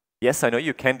 Yes, I know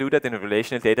you can do that in a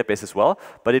relational database as well,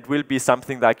 but it will be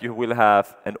something like you will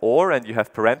have an or and you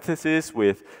have parentheses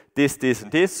with this, this,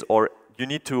 and this, or you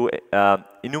need to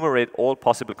enumerate all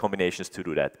possible combinations to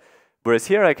do that. Whereas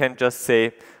here I can just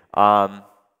say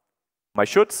my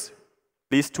shoulds,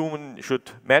 these 2 should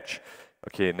match.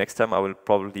 Okay, next time I will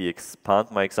probably expand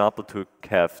my example to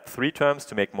have 3 terms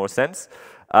to make more sense.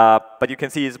 But you can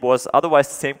see it was otherwise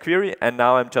the same query, and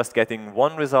now I'm just getting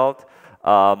 1 result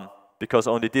because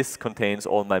only this contains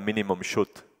all my minimum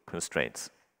should constraints.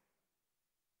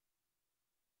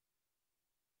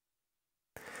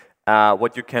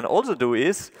 What you can also do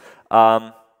is,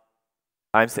 I'm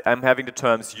having the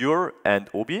terms your and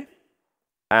obi,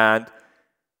 and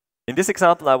in this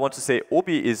example I want to say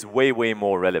obi is way, way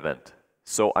more relevant.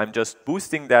 So I'm just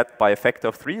boosting that by a factor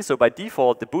of 3. So by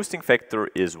default, the boosting factor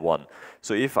is 1.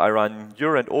 So if I run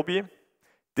your and obi,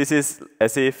 this is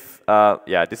as if,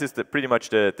 yeah, this is pretty much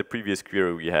the previous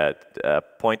query we had,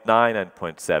 0.9 and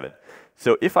 0.7.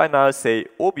 So if I now say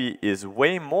obi is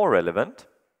way more relevant,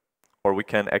 or we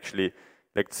can actually,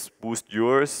 let's boost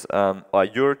yours, or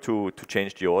your to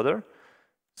change the order.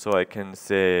 So I can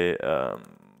say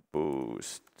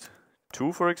boost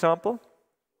 2, for example.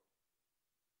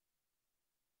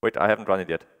 Wait, I haven't run it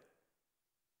yet.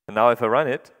 And now if I run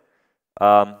it,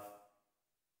 oh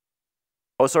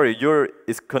sorry, your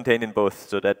is contained in both,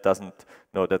 so that doesn't,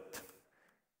 no, that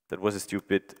was a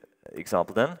stupid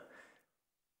example then.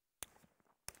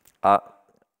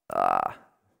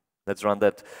 Let's run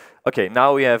that. Okay,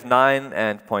 now we have 9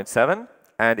 and 0.7,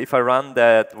 and if I run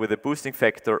that with a boosting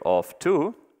factor of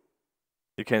 2,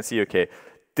 you can see, okay,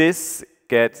 this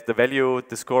gets the value,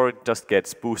 the score just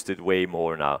gets boosted way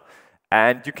more now.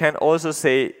 And you can also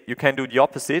say, you can do the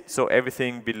opposite, so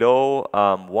everything below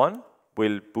 1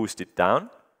 will boost it down.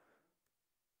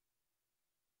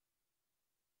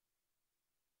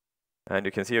 And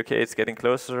you can see, okay, it's getting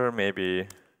closer, maybe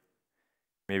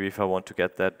if I want to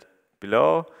get that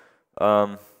below.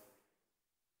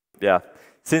 Yeah,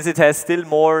 since it has still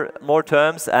more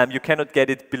terms, you cannot get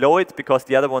it below it because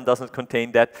the other one doesn't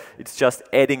contain that. It's just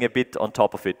adding a bit on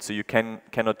top of it, so you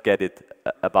cannot get it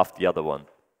above the other one.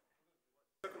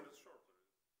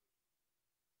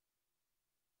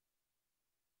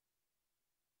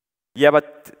 Yeah,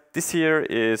 but this here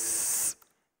is,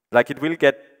 like, it will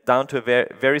get down to a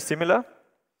very similar.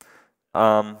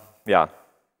 Yeah.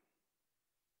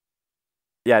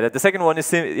 Yeah, the second one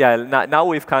is, yeah, now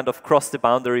we've kind of crossed the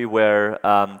boundary where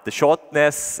the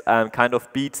shortness kind of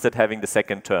beats that having the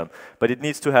second term. But it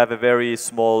needs to have a very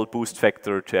small boost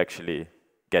factor to actually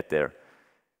get there.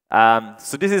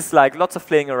 So this is like lots of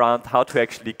playing around how to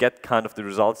actually get kind of the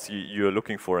results you're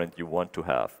looking for and you want to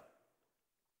have.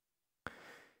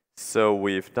 So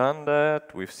we've done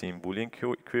that, we've seen Boolean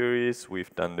queries,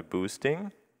 we've done the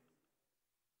boosting.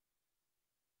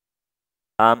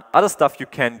 Other stuff you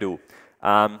can do.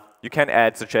 You can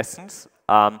add suggestions.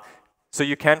 So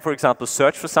you can, for example,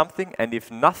 search for something, and if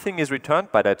nothing is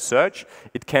returned by that search,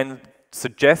 it can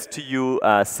suggest to you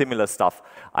similar stuff.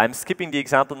 I'm skipping the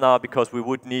example now because we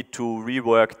would need to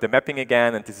rework the mapping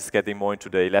again, and this is getting more into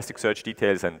the Elasticsearch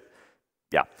details, and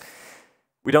yeah.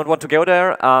 We don't want to go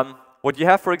there. What you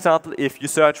have, for example, if you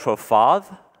search for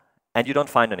fath and you don't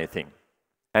find anything,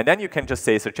 and then you can just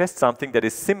say suggest something that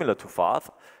is similar to fath,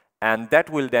 and that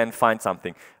will then find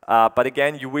something. But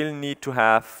again, you will need to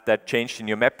have that changed in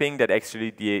your mapping, that actually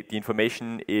the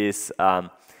information is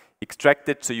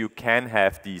extracted so you can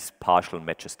have these partial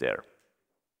matches there.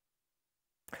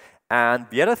 And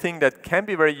the other thing that can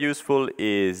be very useful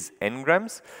is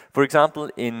n-grams. For example,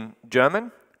 in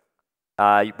German,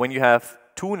 when you have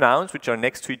 2 nouns which are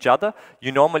next to each other,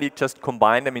 you normally just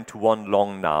combine them into one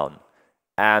long noun.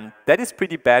 And that is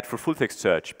pretty bad for full text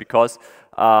search because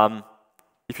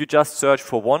if you just search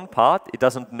for one part, it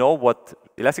doesn't know what,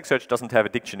 Elasticsearch doesn't have a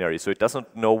dictionary, so it doesn't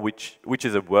know which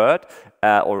is a word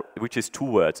or which is two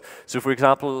words. So for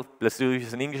example, let's do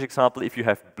an English example. If you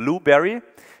have blueberry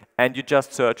and you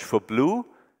just search for blue,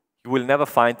 you will never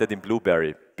find that in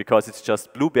blueberry because it's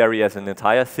just blueberry as an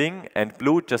entire thing, and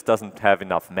blue just doesn't have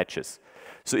enough matches.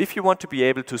 So if you want to be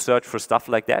able to search for stuff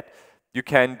like that, you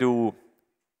can do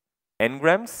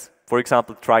n-grams. For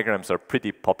example, trigrams are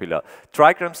pretty popular.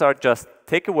 Trigrams are just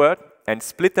take a word and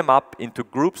split them up into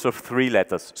groups of 3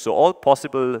 letters. So all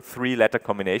possible 3-letter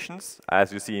combinations,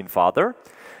 as you see in father.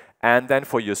 And then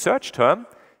for your search term,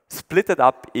 split it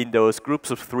up in those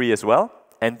groups of 3 as well,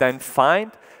 and then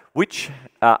find which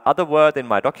other word in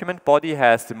my document body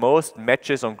has the most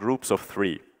matches on groups of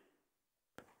 3.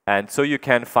 And so you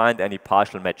can find any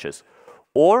partial matches.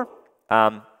 Or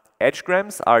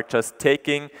edgegrams are just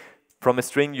taking from a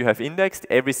string you have indexed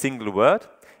every single word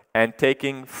and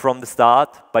taking from the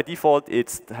start. By default,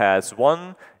 it has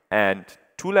 1 and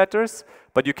 2 letters,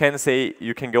 but you can say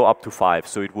you can go up to 5.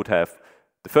 So it would have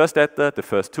the first letter, the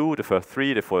first 2, the first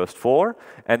 3, the first 4.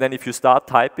 And then if you start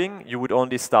typing, you would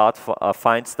only start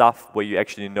find stuff where you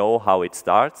actually know how it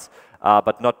starts,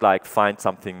 but not like find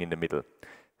something in the middle.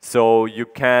 So you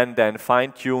can then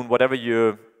fine-tune whatever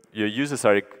your users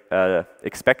are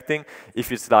expecting.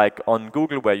 If it's like on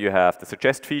Google where you have the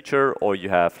suggest feature, or you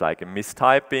have like a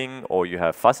mistyping, or you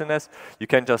have fuzziness, you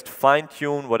can just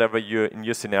fine-tune whatever in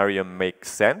your scenario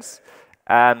makes sense,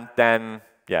 and then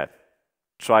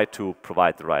try to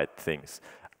provide the right things.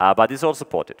 But it's all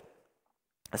supported.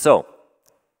 So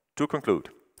to conclude,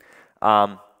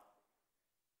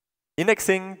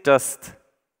 indexing just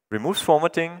removes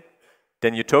formatting.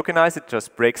 Then you tokenize it,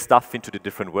 just breaks stuff into the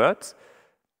different words.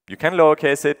 You can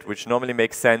lowercase it, which normally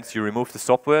makes sense. You remove the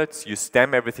stop words, you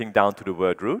stem everything down to the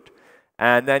word root,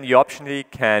 and then you optionally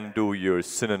can do your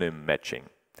synonym matching.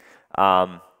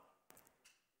 But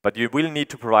you will need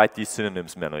to provide these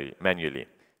synonyms manually.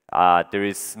 There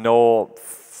is no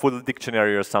full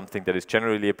dictionary or something that is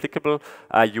generally applicable.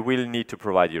 You will need to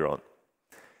provide your own.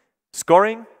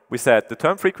 Scoring. We said the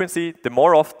term frequency, the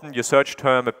more often your search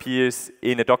term appears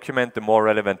in a document, the more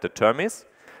relevant the term is.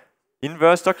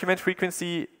 Inverse document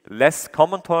frequency, less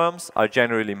common terms are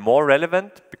generally more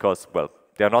relevant because, well,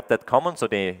 they're not that common, so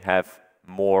they have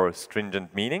more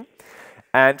stringent meaning.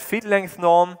 And field length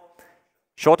norm,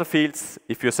 shorter fields,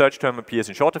 if your search term appears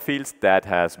in shorter fields, that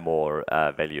has more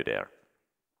value there.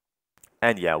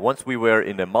 And yeah, once we were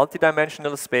in a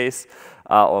multi-dimensional space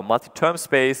or multi-term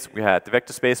space, we had the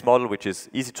vector space model, which is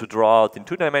easy to draw out in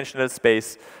 2-dimensional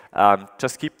space.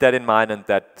 Just keep that in mind, and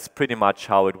that's pretty much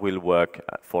how it will work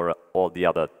for all the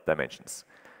other dimensions.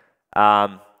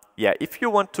 Yeah, if you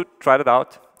want to try that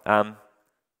out,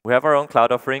 we have our own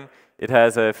cloud offering. It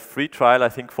has a free trial, I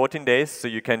think 14 days, so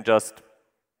you can just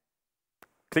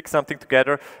click something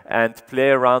together and play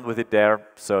around with it there.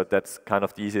 So that's kind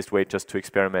of the easiest way just to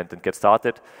experiment and get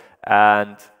started.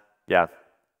 And yeah,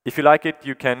 if you like it,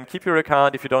 you can keep your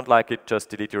account. If you don't like it, just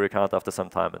delete your account after some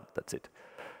time, and that's it.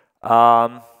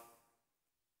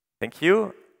 Thank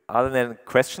you. Other than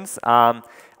questions, I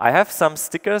have some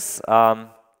stickers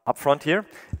up front here.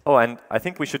 Oh, and I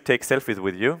think we should take selfies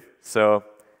with you. So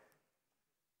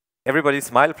everybody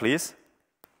smile, please.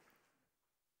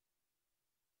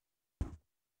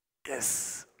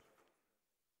 Yes.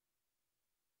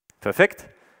 Perfect.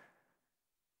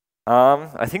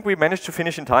 I think we managed to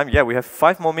finish in time. Yeah, we have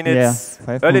 5 more minutes. Yeah,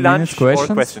 5 Early more lunch minutes.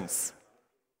 or questions?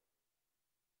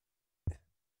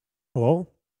 Hello.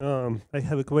 I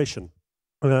have a question.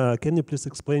 Can you please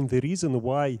explain the reason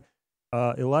why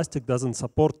Elastic doesn't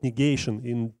support negation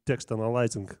in text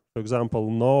analyzing? For example,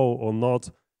 no or not.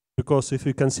 Because if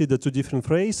you consider 2 different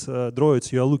phrases,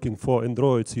 droids you are looking for and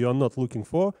droids you are not looking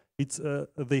for,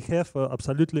 they have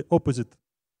absolutely opposite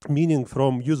meaning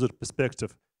from user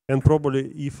perspective. And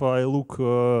probably if I look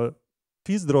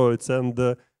these droids and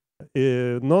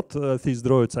not these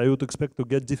droids, I would expect to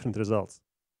get different results.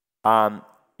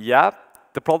 Yeah,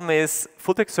 the problem is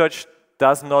full text search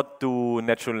does not do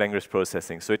natural language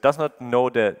processing. So it does not know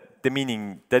the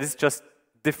meaning. That is just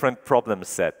different problem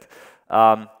set.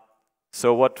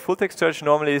 So what full text search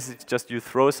normally is, it's just you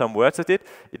throw some words at it.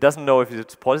 It doesn't know if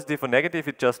it's positive or negative.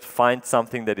 It just finds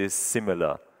something that is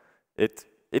similar. It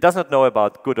does not know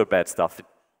about good or bad stuff.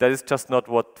 That is just not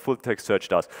what full text search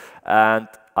does. And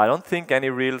I don't think any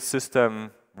real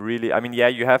system really, I mean, yeah,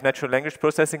 you have natural language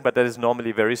processing, but that is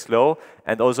normally very slow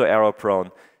and also error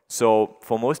prone. So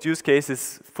for most use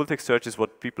cases, full text search is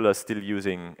what people are still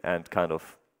using and kind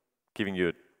of giving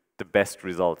you the best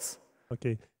results.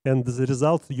 Okay. And as a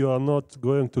result, you are not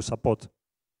going to support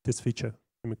this feature.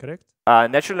 Am I correct?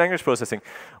 Natural language processing.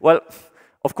 Well,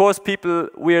 Of course,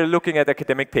 we're looking at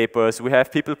academic papers, we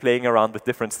have people playing around with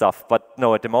different stuff, but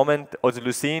no, at the moment, also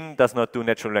Lucene does not do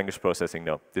natural language processing,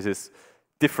 no. This is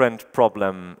different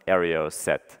problem area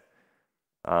set.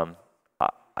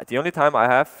 The only time I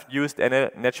have used any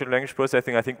natural language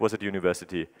processing, I think, was at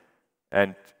university.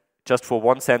 And just for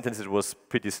one sentence, it was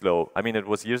pretty slow. I mean, it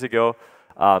was years ago.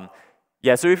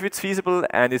 Yeah, so if it's feasible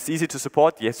and it's easy to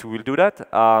support, yes, we will do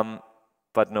that.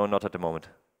 But no, not at the moment.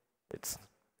 It's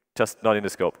just not in the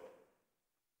scope.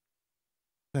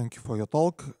 Thank you for your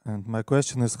talk. And my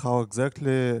question is, how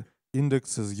exactly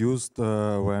index is used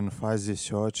when fuzzy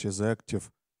search is active?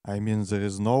 I mean, there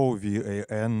is no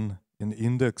VAN in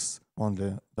index,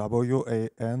 only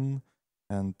WAN,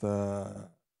 and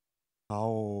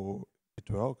how it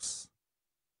works.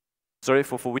 Sorry,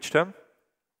 for which term?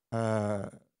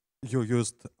 You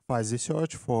used fuzzy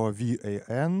search for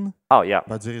VAN. Oh, yeah.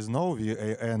 But there is no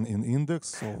VAN in index,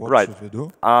 so what right. should we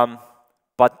do?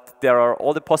 But there are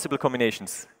all the possible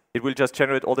combinations. It will just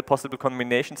generate all the possible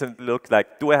combinations and look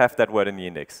like, do I have that word in the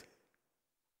index?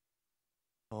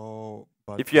 Oh,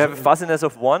 if you have a fuzziness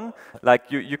of 1,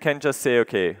 like you can just say,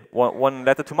 okay, one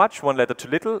letter too much, 1 letter too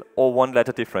little, or 1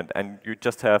 letter different. And you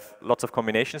just have lots of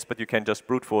combinations, but you can just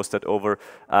brute force that over.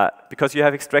 Because you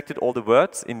have extracted all the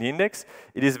words in the index,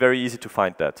 it is very easy to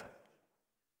find that.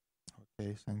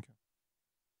 Okay, thank you.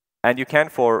 And you can,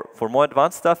 for more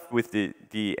advanced stuff with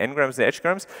the n-grams and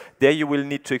h-grams, there you will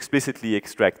need to explicitly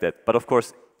extract that. But of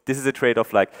course, this is a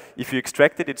trade-off, like, if you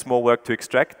extract it, it's more work to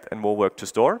extract and more work to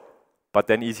store, but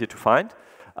then easier to find.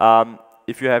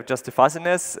 If you have just the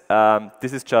fuzziness,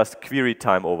 this is just query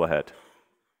time overhead.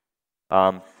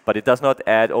 But it does not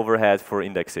add overhead for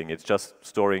indexing. It's just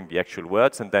storing the actual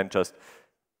words and then just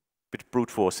with brute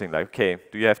forcing, like, okay,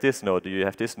 do you have this? No. Do you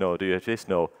have this? No. Do you have this?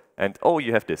 No. And, oh,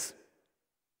 you have this.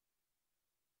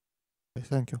 Okay,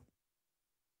 thank you.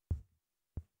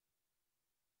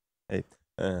 Hey,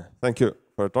 thank you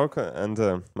for your talk.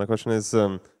 And my question is,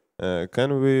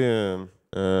 can we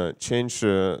change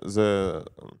the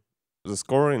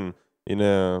scoring in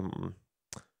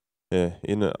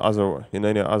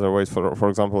any other ways? For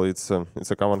example, it's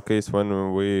a common case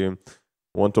when we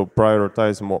want to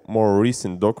prioritize more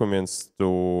recent documents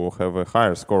to have a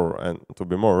higher score and to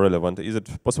be more relevant. Is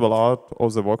it possible out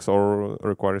of the box or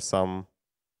requires some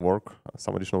work,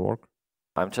 some additional work?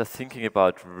 I'm just thinking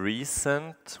about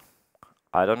recent.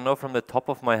 I don't know from the top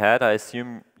of my head. I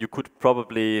assume you could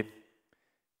probably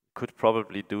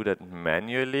do that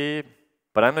manually,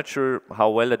 but I'm not sure how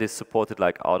well that is supported,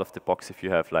 like out of the box. If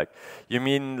you have like, you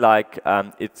mean like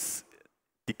it's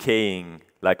decaying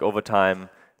like over time,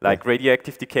 like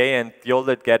radioactive decay, and the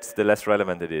older it gets, the less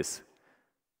relevant it is.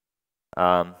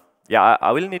 Yeah,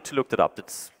 I will need to look that up.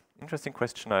 That's an interesting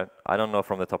question. I don't know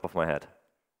from the top of my head.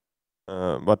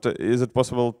 But is it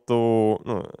possible to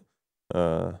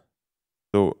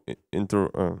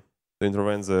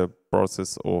intervene the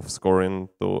process of scoring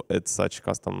to add such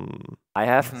custom? I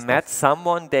have stuff? met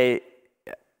someone. They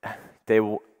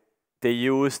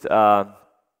used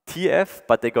TF,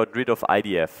 but they got rid of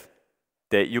IDF.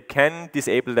 You can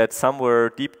disable that somewhere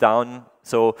deep down.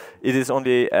 So it is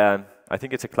only, I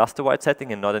think it's a cluster-wide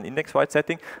setting and not an index-wide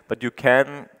setting, but you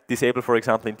can disable, for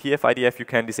example, in TF IDF, you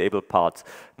can disable parts.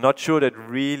 Not sure that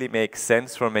really makes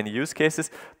sense for many use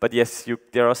cases, but yes,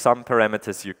 there are some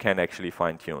parameters you can actually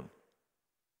fine-tune.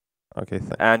 Okay,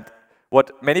 thanks. And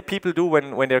what many people do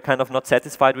when they're kind of not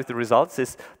satisfied with the results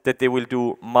is that they will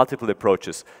do multiple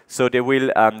approaches. So they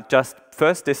will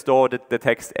first they store the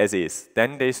text as is,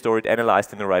 then they store it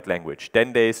analyzed in the right language,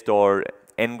 then they store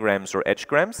n-grams or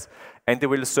h-grams, and they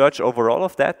will search over all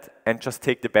of that and just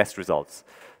take the best results.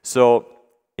 So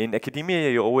in academia,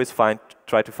 you always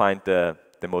try to find the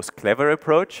most clever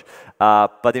approach,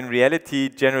 but in reality,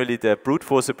 generally the brute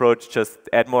force approach, just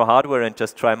add more hardware and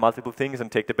just try multiple things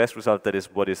and take the best result. That is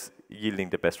what is yielding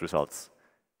the best results,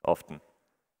 often.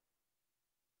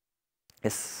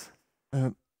 Yes?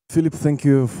 Philipp, thank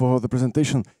you for the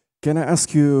presentation. Can I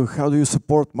ask you, how do you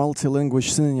support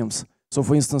multi-language synonyms? So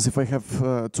for instance, if I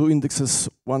have 2 indexes,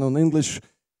 one on English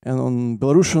and on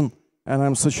Belarusian, and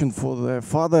I'm searching for the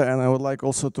father, and I would like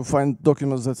also to find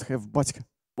documents that have batka.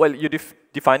 Well, you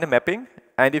define a mapping,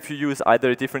 and if you use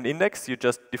either a different index, you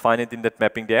just define it in that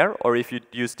mapping there, or if you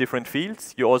use different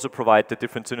fields, you also provide the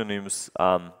different synonyms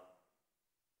on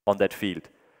that field.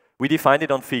 We define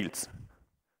it on fields.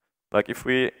 Like if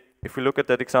we look at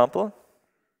that example,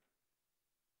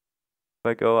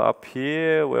 if I go up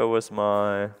here, where was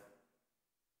my...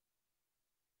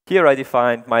 Here I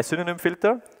defined my synonym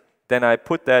filter, then I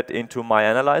put that into my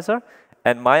analyzer,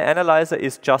 and my analyzer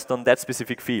is just on that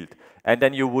specific field. And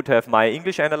then you would have my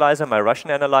English analyzer, my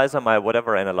Russian analyzer, my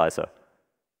whatever analyzer.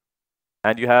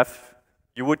 And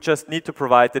you would just need to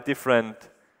provide the different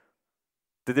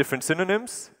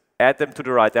synonyms, add them to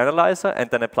the right analyzer, and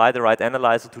then apply the right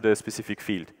analyzer to the specific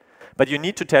field. But you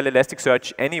need to tell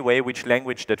Elasticsearch anyway which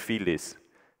language that field is.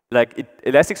 Like,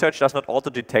 Elasticsearch does not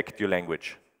auto-detect your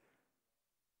language.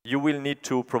 You will need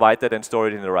to provide that and store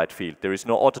it in the right field. There is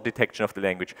no auto-detection of the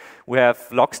language. We have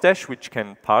Logstash, which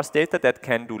can parse data, that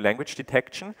can do language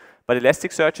detection, but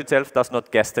Elasticsearch itself does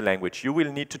not guess the language. You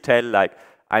will need to tell, like,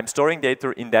 I'm storing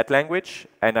data in that language,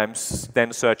 and I'm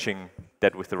then searching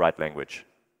that with the right language.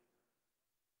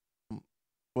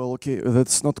 Well, okay,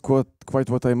 that's not quite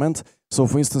what I meant. So,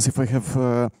 for instance, if I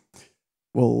have,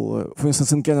 for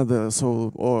instance, in Canada,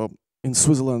 or in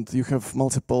Switzerland, you have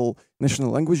multiple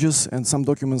national languages, and some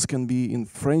documents can be in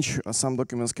French, or some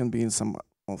documents can be in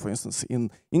for instance, in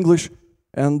English.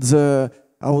 And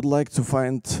I would like to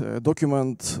find a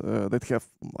document that have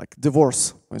like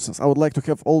divorce, for instance. I would like to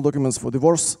have all documents for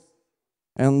divorce,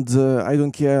 and I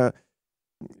don't care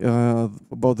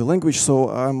about the language, so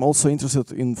I'm also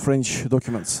interested in French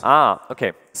documents.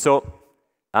 Okay. So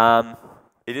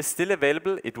it is still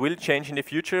available. It will change in the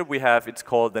future. We have, it's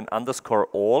called an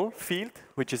 _all field,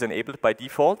 which is enabled by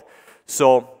default.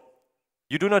 So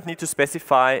you do not need to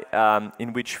specify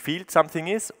in which field something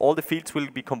is. All the fields will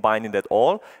be combined in that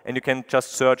all, and you can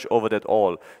just search over that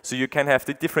all. So you can have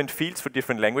the different fields for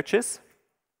different languages,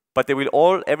 but they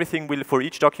will everything will, for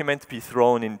each document, be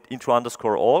thrown into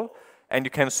 _all, and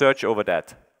you can search over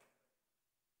that.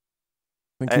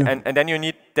 And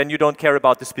then you don't care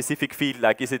about the specific field,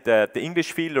 like is it the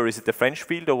English field or is it the French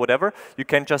field or whatever. You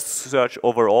can just search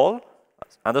overall,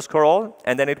 _all,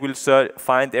 and then it will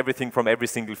find everything from every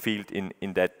single field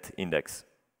in that index.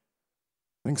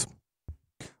 Thanks.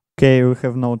 Okay, we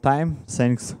have no time.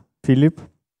 Thanks, Philipp.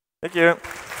 Thank you.